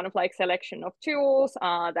have kind of like selection of tools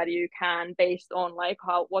that you can, based on like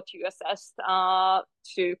how what you assessed,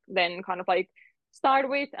 to then kind of like start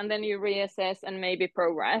with, and then you reassess and maybe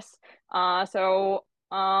progress. So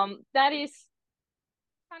that is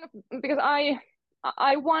kind of because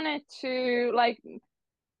I wanted to like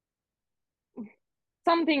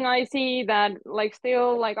something I see that like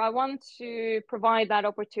still like I want to provide that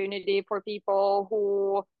opportunity for people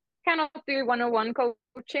who cannot do one-on-one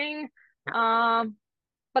coaching. Um,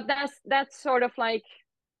 but that's sort of like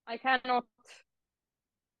I cannot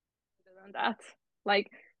do that.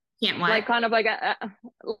 Like Can't like what? kind of like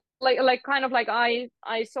like kind of like I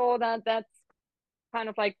saw that that's kind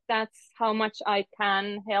of like that's how much I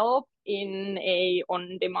can help in a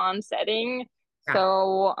on-demand setting. Yeah.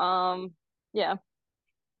 So yeah.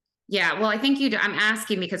 Yeah, well, I think you do. I'm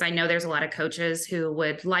asking because I know there's a lot of coaches who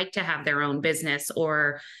would like to have their own business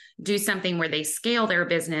or do something where they scale their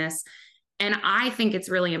business. And I think it's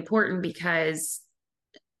really important because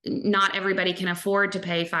not everybody can afford to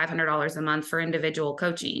pay $500 a month for individual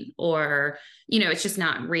coaching, or, it's just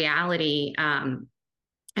not reality. And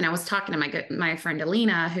I was talking to my friend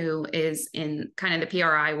Alina, who is in kind of the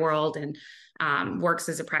PRI world and works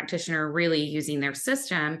as a practitioner, really using their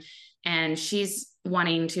system. And she's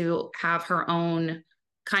wanting to have her own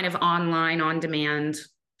kind of online on demand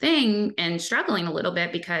thing and struggling a little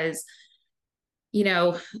bit because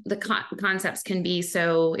the concepts can be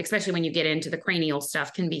so, especially when you get into the cranial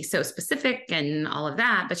stuff, can be so specific and all of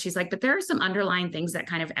that. But she's like, but there are some underlying things that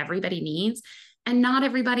kind of everybody needs, and not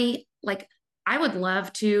everybody, like, I would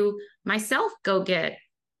love to myself go get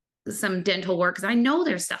some dental work because I know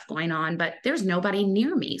there's stuff going on, but there's nobody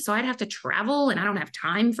near me. So I'd have to travel and I don't have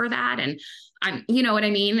time for that. And you know what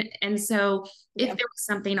I mean? And so if Yeah. there was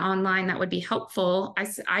something online that would be helpful,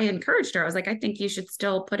 I encouraged her. I was like, I think you should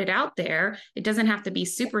still put it out there. It doesn't have to be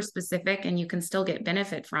super specific and you can still get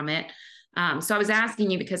benefit from it. So I was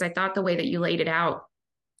asking you because I thought the way that you laid it out,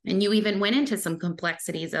 and you even went into some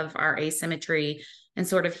complexities of our asymmetry, and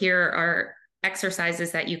sort of here are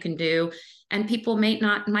exercises that you can do, and people might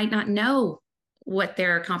not know what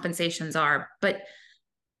their compensations are, but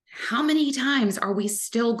how many times are we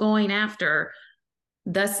still going after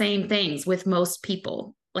the same things with most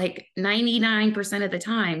people? Like 99% of the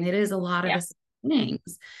time it is a lot of Yeah. the same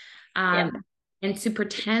things. Yeah. And to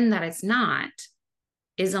pretend that it's not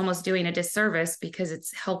is almost doing a disservice because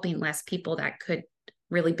it's helping less people that could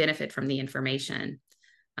really benefit from the information.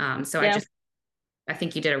 So Yeah. I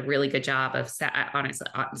think you did a really good job of honestly,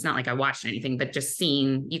 it's not like I watched anything, but just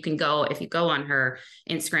seeing, you can go, if you go on her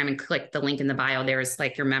Instagram and click the link in the bio, there's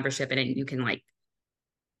like your membership in it. You can like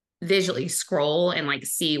visually scroll and like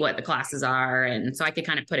see what the classes are. And so I could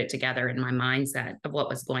kind of put it together in my mindset of what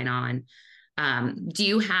was going on. Do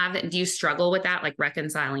you struggle with that, like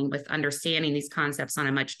reconciling with understanding these concepts on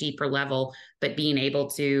a much deeper level, but being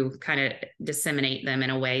able to kind of disseminate them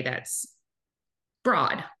in a way that's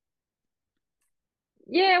broad?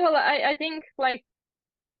 Yeah, well, I think like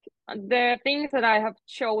the things that I have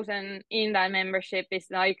chosen in that membership is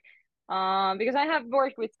like because I have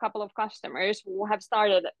worked with a couple of customers who have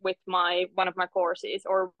started with my one of my courses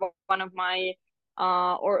or one of my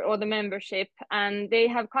or the membership, and they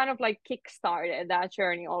have kind of like kickstarted that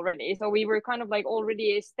journey already. So we were kind of like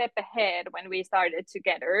already a step ahead when we started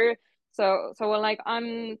together. So like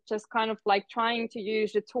I'm just kind of like trying to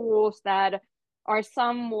use the tools that are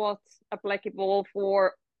somewhat applicable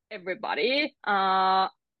for everybody. Stuff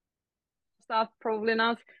probably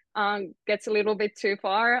not gets a little bit too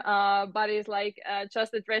far, but it's like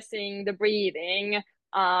just addressing the breathing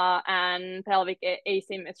and pelvic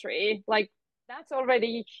asymmetry. Like that's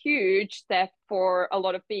already a huge step for a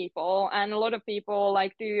lot of people, and a lot of people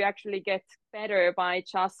like do actually get better by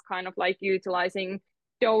just kind of like utilizing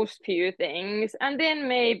those few things, and then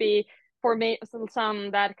maybe for me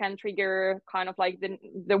some that can trigger kind of like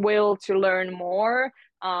the will to learn more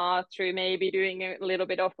through maybe doing a little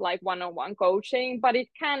bit of like one-on-one coaching, but it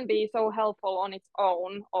can be so helpful on its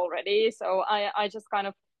own already. So I just kind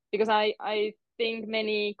of, because I think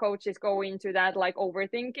many coaches go into that like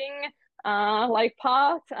overthinking like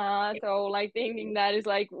path. So like thinking that is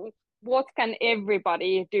like what can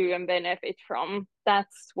everybody do and benefit from?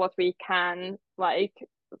 That's what we can like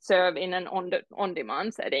serve in an on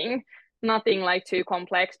demand setting. Nothing like too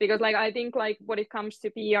complex, because like I think like when it comes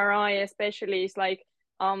to PRI especially is like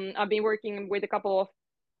I've been working with a couple of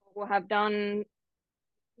people who have done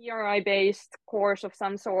PRI based course of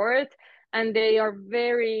some sort, and they are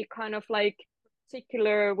very kind of like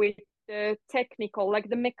particular with the technical, like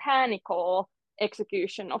the mechanical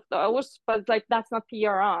execution of those. But like that's not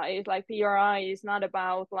PRI. Like PRI is not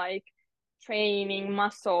about like training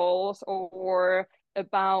muscles or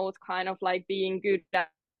about kind of like being good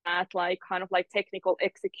at like kind of like technical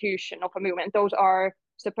execution of a movement. Those are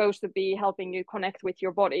supposed to be helping you connect with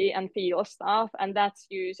your body and feel stuff, and that's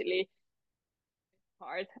usually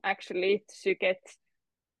hard actually to get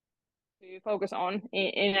to focus on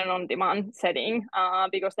in an on-demand setting,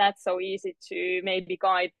 because that's so easy to maybe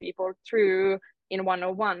guide people through in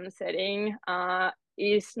one-on-one setting,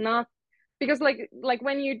 is not, because like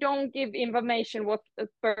when you don't give information what a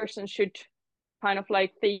person should kind of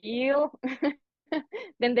like feel,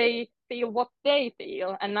 then they feel what they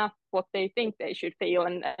feel and not what they think they should feel,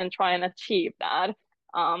 and try and achieve that.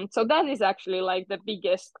 So that is actually like the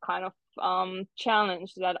biggest kind of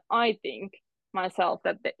challenge that I think myself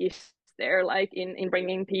that is there, like in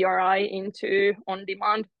bringing PRI into on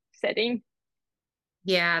demand setting.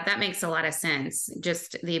 Yeah, that makes a lot of sense.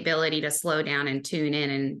 Just the ability to slow down and tune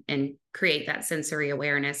in and create that sensory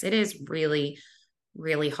awareness. It is really,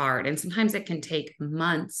 really hard. And sometimes it can take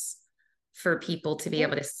months for people to be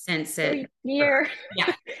able to sense Or it. a year.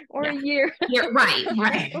 Yeah. Or Yeah. a year. Yeah. Right.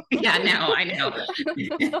 Right. Yeah. No, I know.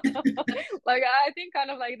 Like I think kind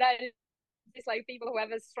of like that is like people who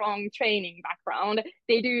have a strong training background,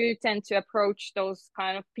 they do tend to approach those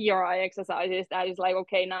kind of PRI exercises that is like,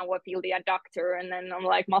 okay, now I feel the adductor, and then I'm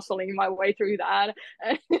like muscling my way through that.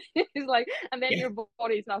 And it's like, and then Yeah. your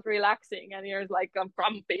body's not relaxing, and you're like, I'm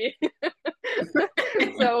grumpy.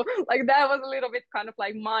 So like that was a little bit kind of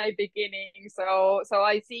like my beginning. So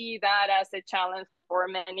I see that as a challenge for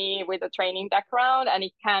many with a training background, and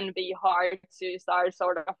it can be hard to start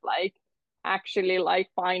sort of like actually like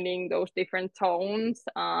finding those different tones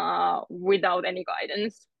without any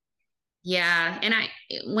guidance. Yeah. And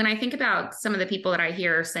when I think about some of the people that I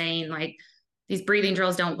hear saying like, these breathing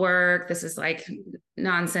drills don't work, this is like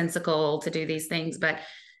nonsensical to do these things. But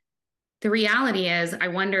the reality is, I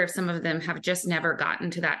wonder if some of them have just never gotten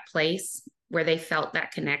to that place where they felt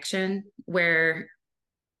that connection, where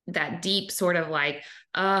that deep sort of like,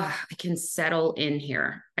 I can settle in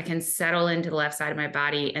here. I can settle into the left side of my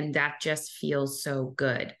body. And that just feels so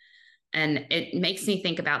good. And it makes me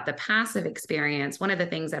think about the passive experience. One of the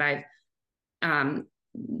things that I've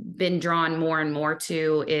been drawn more and more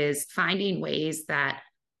to is finding ways that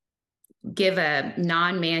give a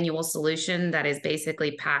non-manual solution that is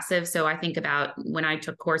basically passive. So I think about when I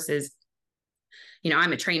took courses,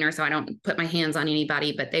 I'm a trainer, so I don't put my hands on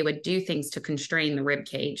anybody, but they would do things to constrain the rib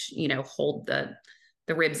cage, hold the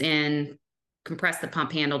ribs in, compress the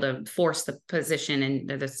pump handle to force the position and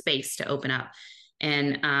the space to open up.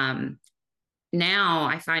 And now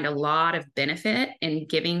I find a lot of benefit in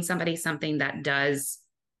giving somebody something that does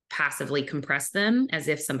passively compress them as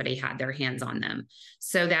if somebody had their hands on them,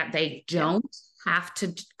 so that they don't have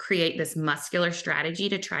to create this muscular strategy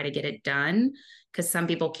to try to get it done, because some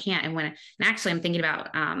people can't. And actually I'm thinking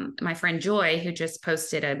about my friend Joy, who just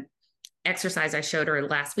posted a exercise I showed her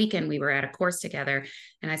last weekend. We were at a course together,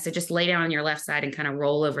 and I said, just lay down on your left side and kind of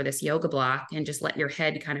roll over this yoga block and just let your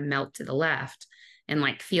head kind of melt to the left and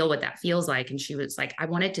like feel what that feels like. And she was like, I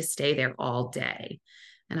wanted to stay there all day.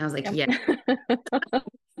 And I was like, yeah,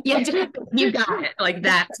 yeah, you got it. Like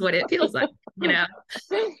that's what it feels like,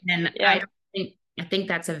 And Yeah. I think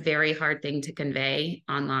that's a very hard thing to convey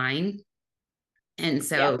online. And Yeah.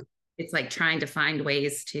 so it's like trying to find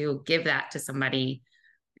ways to give that to somebody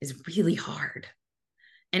is really hard.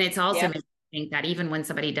 And it's also Yeah. makes me think that even when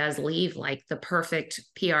somebody does leave like the perfect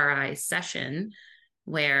PRI session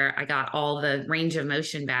where I got all the range of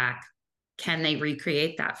motion back, can they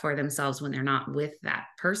recreate that for themselves when they're not with that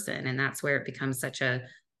person? And that's where it becomes such a,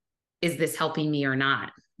 is this helping me or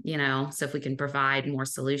not? So if we can provide more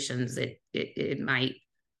solutions, it might,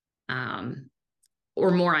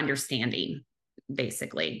 or more understanding,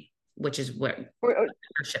 basically, which is what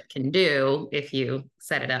leadership can do if you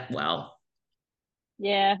set it up well.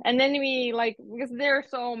 Yeah, and then we like, because there are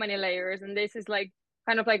so many layers, and this is like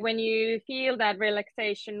kind of like when you feel that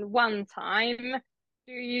relaxation one time,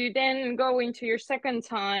 do you then go into your second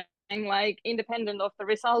time like independent of the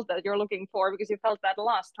result that you're looking for because you felt that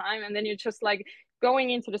last time, and then you're just like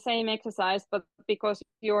going into the same exercise, but because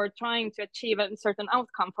you're trying to achieve a certain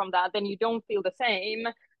outcome from that, then you don't feel the same.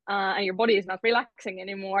 and your body is not relaxing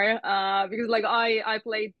anymore. Because like I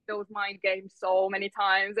played those mind games so many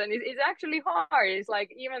times, and it's actually hard. It's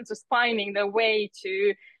like even just finding the way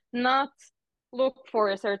to not look for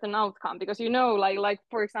a certain outcome, because like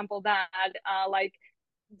for example that like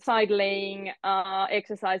side laying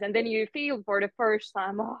exercise, and then you feel for the first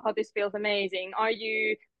time, oh, this feels amazing. Are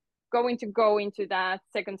you going to go into that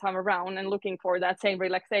second time around and looking for that same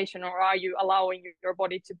relaxation, or are you allowing your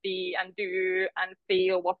body to be and do and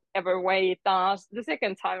feel whatever way it does the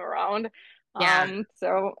second time around? Yeah.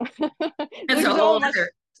 So That's there's a so whole much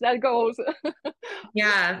other, that goes.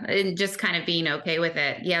 yeah. And just kind of being okay with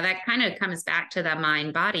it. Yeah. That kind of comes back to the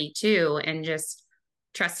mind body too. And just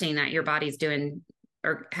trusting that your body's doing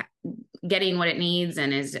or getting what it needs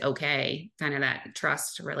and is okay. Kind of that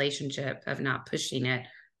trust relationship of not pushing it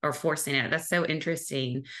or forcing it. That's so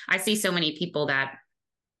interesting. I see so many people that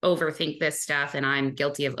overthink this stuff, and I'm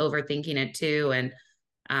guilty of overthinking it too.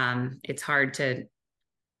 And it's hard to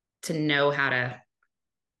know how to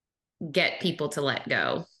get people to let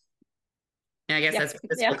go. And I guess Yeah, that's what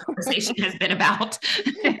this yeah. whole conversation has been about.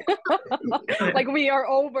 Like we are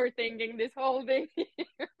overthinking this whole thing.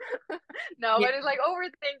 No, Yeah. but it's like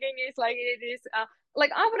overthinking is like it is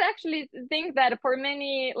like I would actually think that for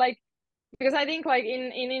many, like, because I think like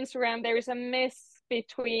in Instagram there is a mess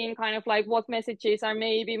between kind of like what messages are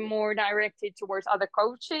maybe more directed towards other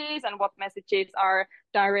coaches and what messages are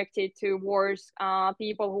directed towards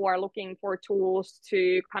people who are looking for tools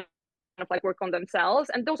to kind of like work on themselves,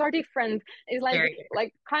 and those are different. It's Very,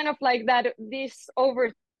 like kind of like that this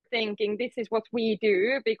overthinking, this is what we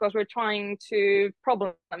do because we're trying to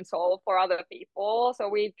problem solve for other people, so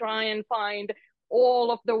we try and find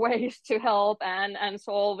all of the ways to help and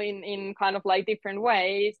solve in kind of like different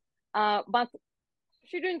ways, but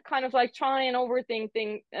shouldn't kind of like try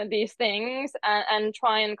and these things and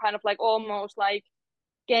try and kind of like almost like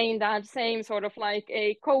gain that same sort of like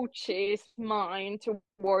a coach's mind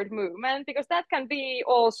toward movement, because that can be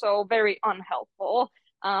also very unhelpful,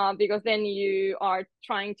 because then you are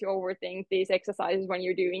trying to overthink these exercises when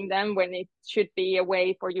you're doing them, when it should be a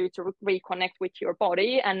way for you to reconnect with your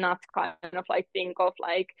body and not kind of like think of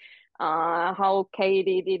like how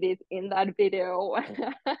Katie did it in that video.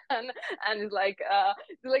 And like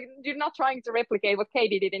you're not trying to replicate what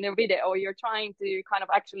Katie did in the video, you're trying to kind of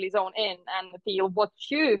actually zone in and feel what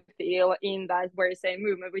you feel in that very same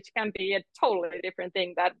movement, which can be a totally different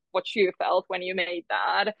thing than what you felt when you made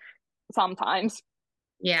that sometimes.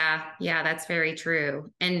 yeah, yeah, that's very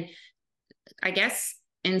true. And I guess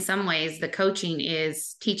in some ways, the coaching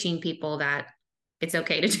is teaching people that it's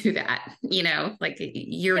okay to do that. Like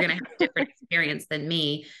you're Yeah. going to have a different experience than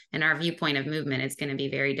me, and our viewpoint of movement is going to be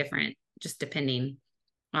very different, just depending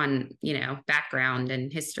on, background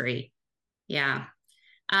and history. Yeah.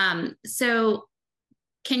 So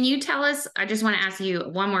can you tell us, I just want to ask you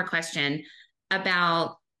one more question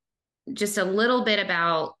about just a little bit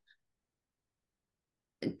about,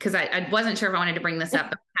 because I wasn't sure if I wanted to bring this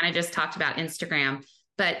up, but kind of just talked about Instagram,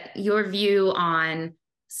 but your view on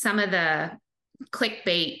some of the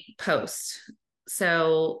clickbait posts.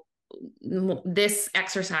 So this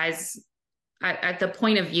exercise at the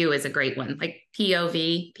point of view is a great one, like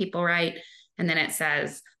POV, people write, and then it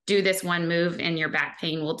says, do this one move and your back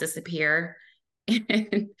pain will disappear. Or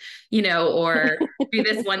do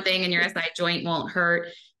this one thing and your SI joint won't hurt.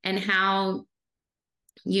 And how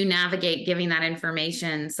you navigate giving that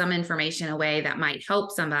information, some information away that might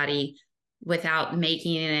help somebody without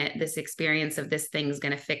making it this experience of this thing's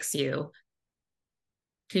going to fix you.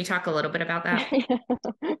 Can you talk a little bit about that?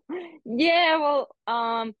 Yeah, well,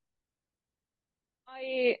 I'm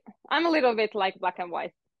a little bit like black and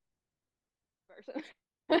white person.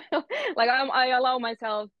 Like I allow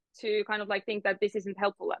myself to kind of like think that this isn't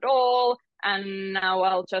helpful at all, and now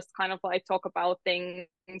I'll just kind of like talk about things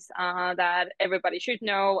that everybody should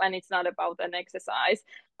know, and it's not about an exercise.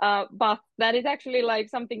 But that is actually like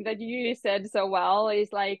something that you said so well,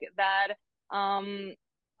 is like that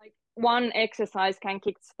like one exercise can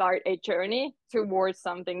kickstart a journey towards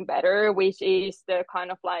something better, which is the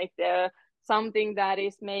kind of like the something that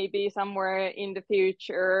is maybe somewhere in the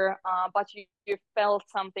future, but you felt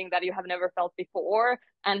something that you have never felt before,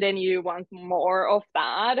 and then you want more of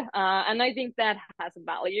that. And I think that has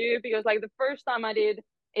value, because like the first time I did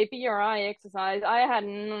a PRI exercise, I had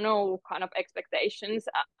no kind of expectations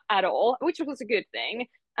at all, which was a good thing.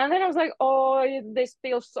 And then I was like, oh, this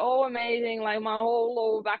feels so amazing. Like my whole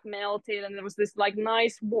lower back melted, and there was this like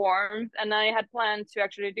nice warmth. And I had planned to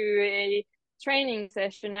actually do a training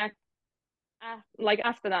session like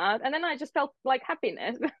after that, and then I just felt like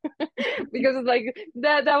happiness because like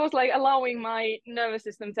that was like allowing my nervous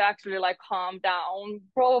system to actually like calm down,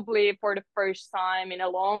 probably for the first time in a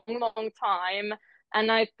long time.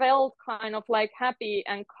 And I felt kind of like happy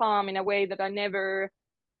and calm in a way that I never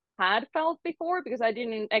had felt before, because I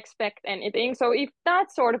didn't expect anything. So if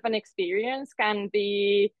that sort of an experience can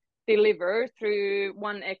be delivered through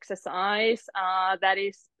one exercise, that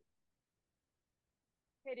is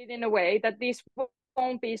it in a way that this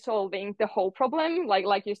won't be solving the whole problem,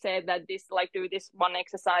 like you said, that this like do this one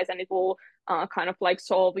exercise and it will kind of like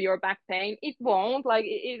solve your back pain. It won't. Like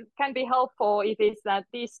it can be helpful if it's that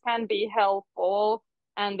this can be helpful,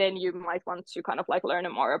 and then you might want to kind of like learn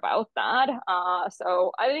more about that.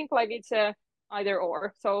 So I think like it's a either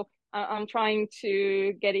or. So I'm trying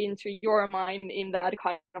to get into your mind in that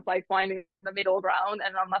kind of like finding the middle ground,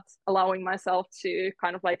 and I'm not allowing myself to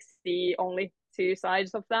kind of like see only two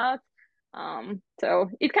sides of that. So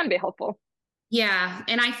it can be helpful. Yeah.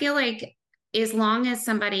 And I feel like as long as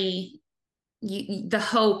somebody, the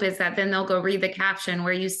hope is that then they'll go read the caption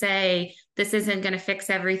where you say, this isn't going to fix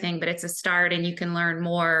everything, but it's a start and you can learn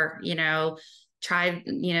more, try,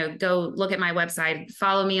 go look at my website,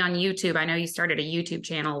 follow me on YouTube. I know you started a YouTube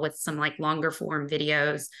channel with some like longer form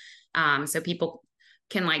videos. So people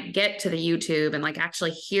can like get to the YouTube and like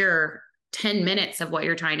actually hear 10 minutes of what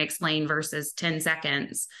you're trying to explain versus 10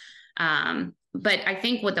 seconds. But I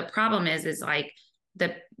think what the problem is like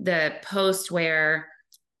the post where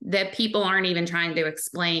that people aren't even trying to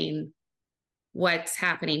explain what's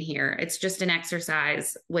happening here. It's just an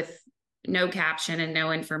exercise with no caption and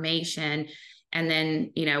no information. And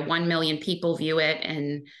then, 1 million people view it,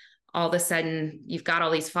 and all of a sudden you've got all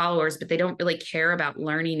these followers, but they don't really care about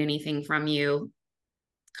learning anything from you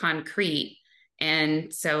concrete.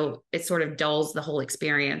 And so it sort of dulls the whole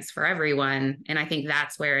experience for everyone. And I think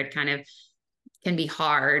that's where it kind of can be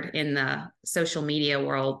hard in the social media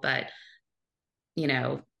world. But,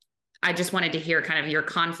 I just wanted to hear kind of your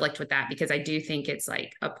conflict with that, because I do think it's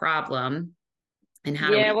like a problem. And how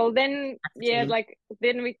do Yeah, we well then, yeah, change? like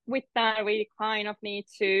then we with that we kind of need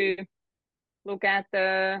to look at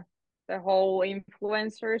the whole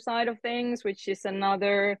influencer side of things, which is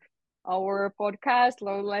another our podcast.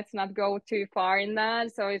 Let's not go too far in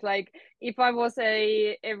that. So it's like if I was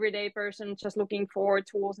a everyday person just looking for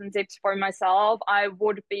tools and tips for myself, I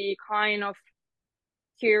would be kind of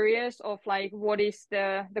curious of like what is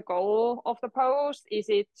the goal of the post. Is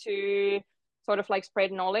it to sort of like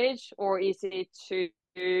spread knowledge, or is it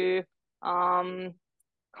to um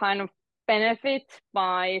kind of benefit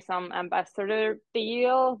by some ambassador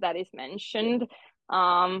deal that is mentioned?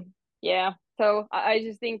 Yeah, so I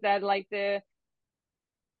just think that like the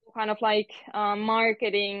kind of like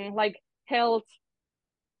marketing, like health,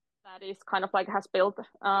 that is kind of like has built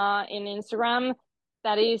in Instagram,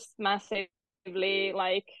 that is massively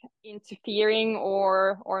like interfering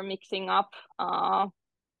or mixing up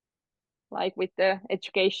like with the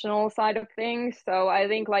educational side of things. So I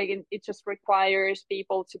think like it just requires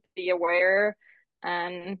people to be aware.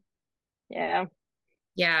 And yeah.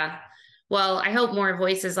 Yeah. Well, I hope more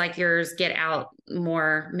voices like yours get out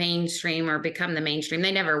more mainstream or become the mainstream.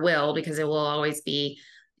 They never will, because it will always be,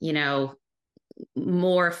 you know,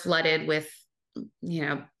 more flooded with,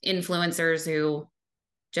 influencers who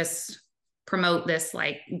just promote this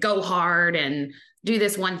like go hard and do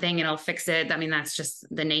this one thing and it'll fix it. I mean, that's just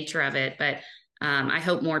the nature of it. But I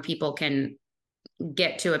hope more people can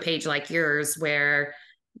get to a page like yours where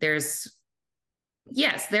there's,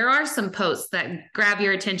 yes, there are some posts that grab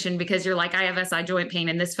your attention because you're like, I have SI joint pain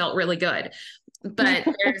and this felt really good. But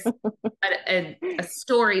there's a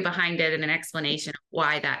story behind it and an explanation of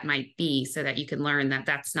why that might be, so that you can learn that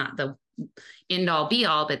that's not the end all be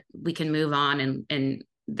all, but we can move on. And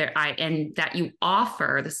that you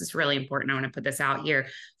offer, this is really important. I want to put this out here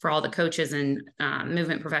for all the coaches and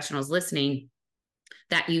movement professionals listening,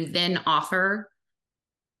 that you then offer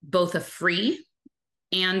both a free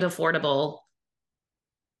and affordable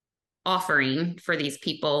offering for these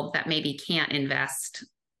people that maybe can't invest.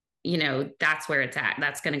 That's where it's at.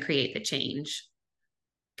 That's going to create the change,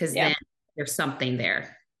 because Yeah. then there's something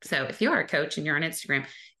there. So if you are a coach and you're on Instagram,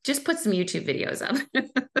 just put some YouTube videos up.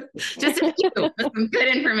 Just a few with some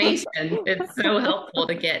good information. It's so helpful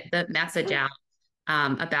to get the message out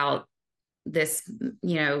about this,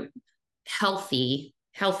 healthy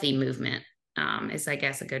movement, is, I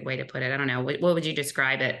guess, a good way to put it. I don't know. What would you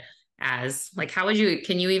describe it as? Like,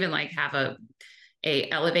 can you even like have a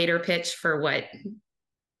elevator pitch for what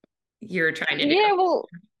you're trying to do? Yeah, well,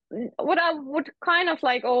 what I would kind of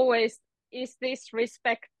like always is this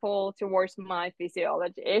respectful towards my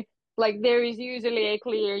physiology. like there is usually a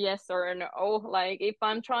clear yes or a no. Like if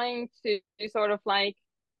I'm trying to sort of like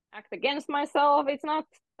act against myself,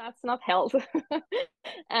 that's not health.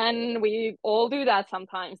 And we all do that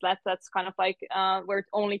sometimes. That's kind of like we're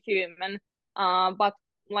only human. But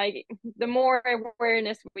like the more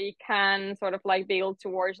awareness we can sort of like build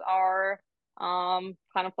towards our kind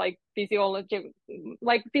of like physiology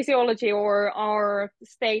or our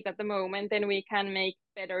state at the moment, then we can make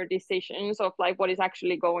better decisions of like what is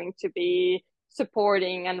actually going to be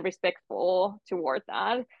supporting and respectful toward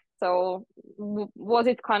that. So was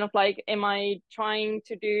it kind of like, am I trying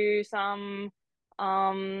to do um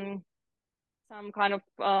some kind of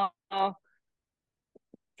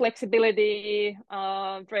flexibility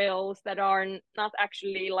drills that are not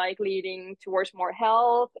actually like leading towards more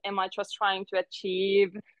health? Am I just trying to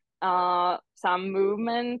achieve some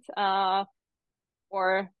movement?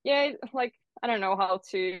 Or yeah, like I don't know how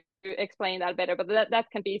to explain that better, but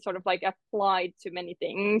that can be sort of like applied to many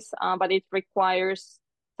things, but it requires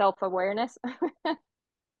self-awareness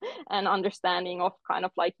and understanding of kind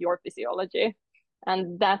of like your physiology,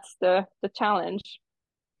 and that's the challenge.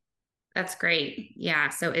 That's great. Yeah.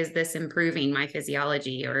 So is this improving my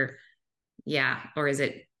physiology or yeah, or is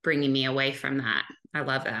it bringing me away from that? I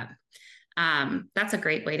love that. That's a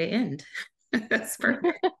great way to end. That's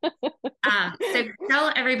perfect. So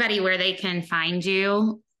tell everybody where they can find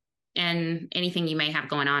you and anything you may have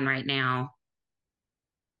going on right now.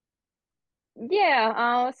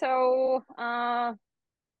 Yeah, that's a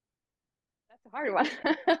hard one.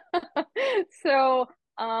 So,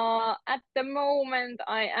 at the moment,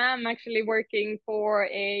 I am actually working for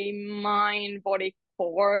a mind body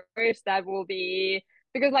course that will be,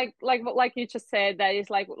 because like you just said, that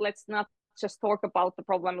is like, let's not just talk about the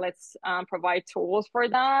problem, let's provide tools for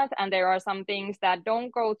that. And there are some things that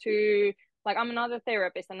don't go to, like, I'm not a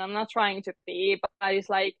therapist and I'm not trying to be, but it's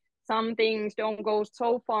like some things don't go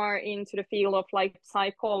so far into the field of like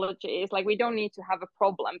psychology. It's like we don't need to have a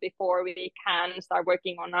problem before we can start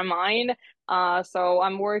working on our mind. So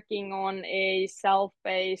I'm working on a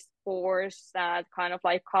self-paced course that kind of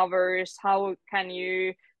like covers how can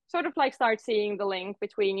you sort of like start seeing the link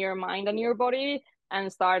between your mind and your body,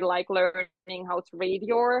 and start like learning how to read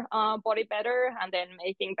your body better, and then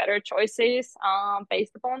making better choices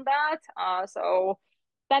based upon that. So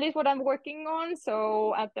that is what I'm working on.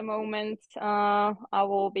 So at the moment, I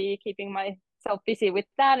will be keeping myself busy with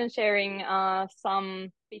that and sharing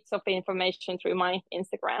some bits of information through my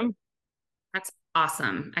Instagram. That's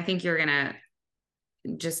awesome. I think you're going to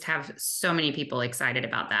just have so many people excited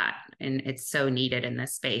about that. And it's so needed in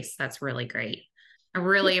this space. That's really great. I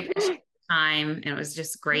really appreciate the time. And it was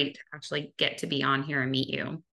just great to actually get to be on here and meet you.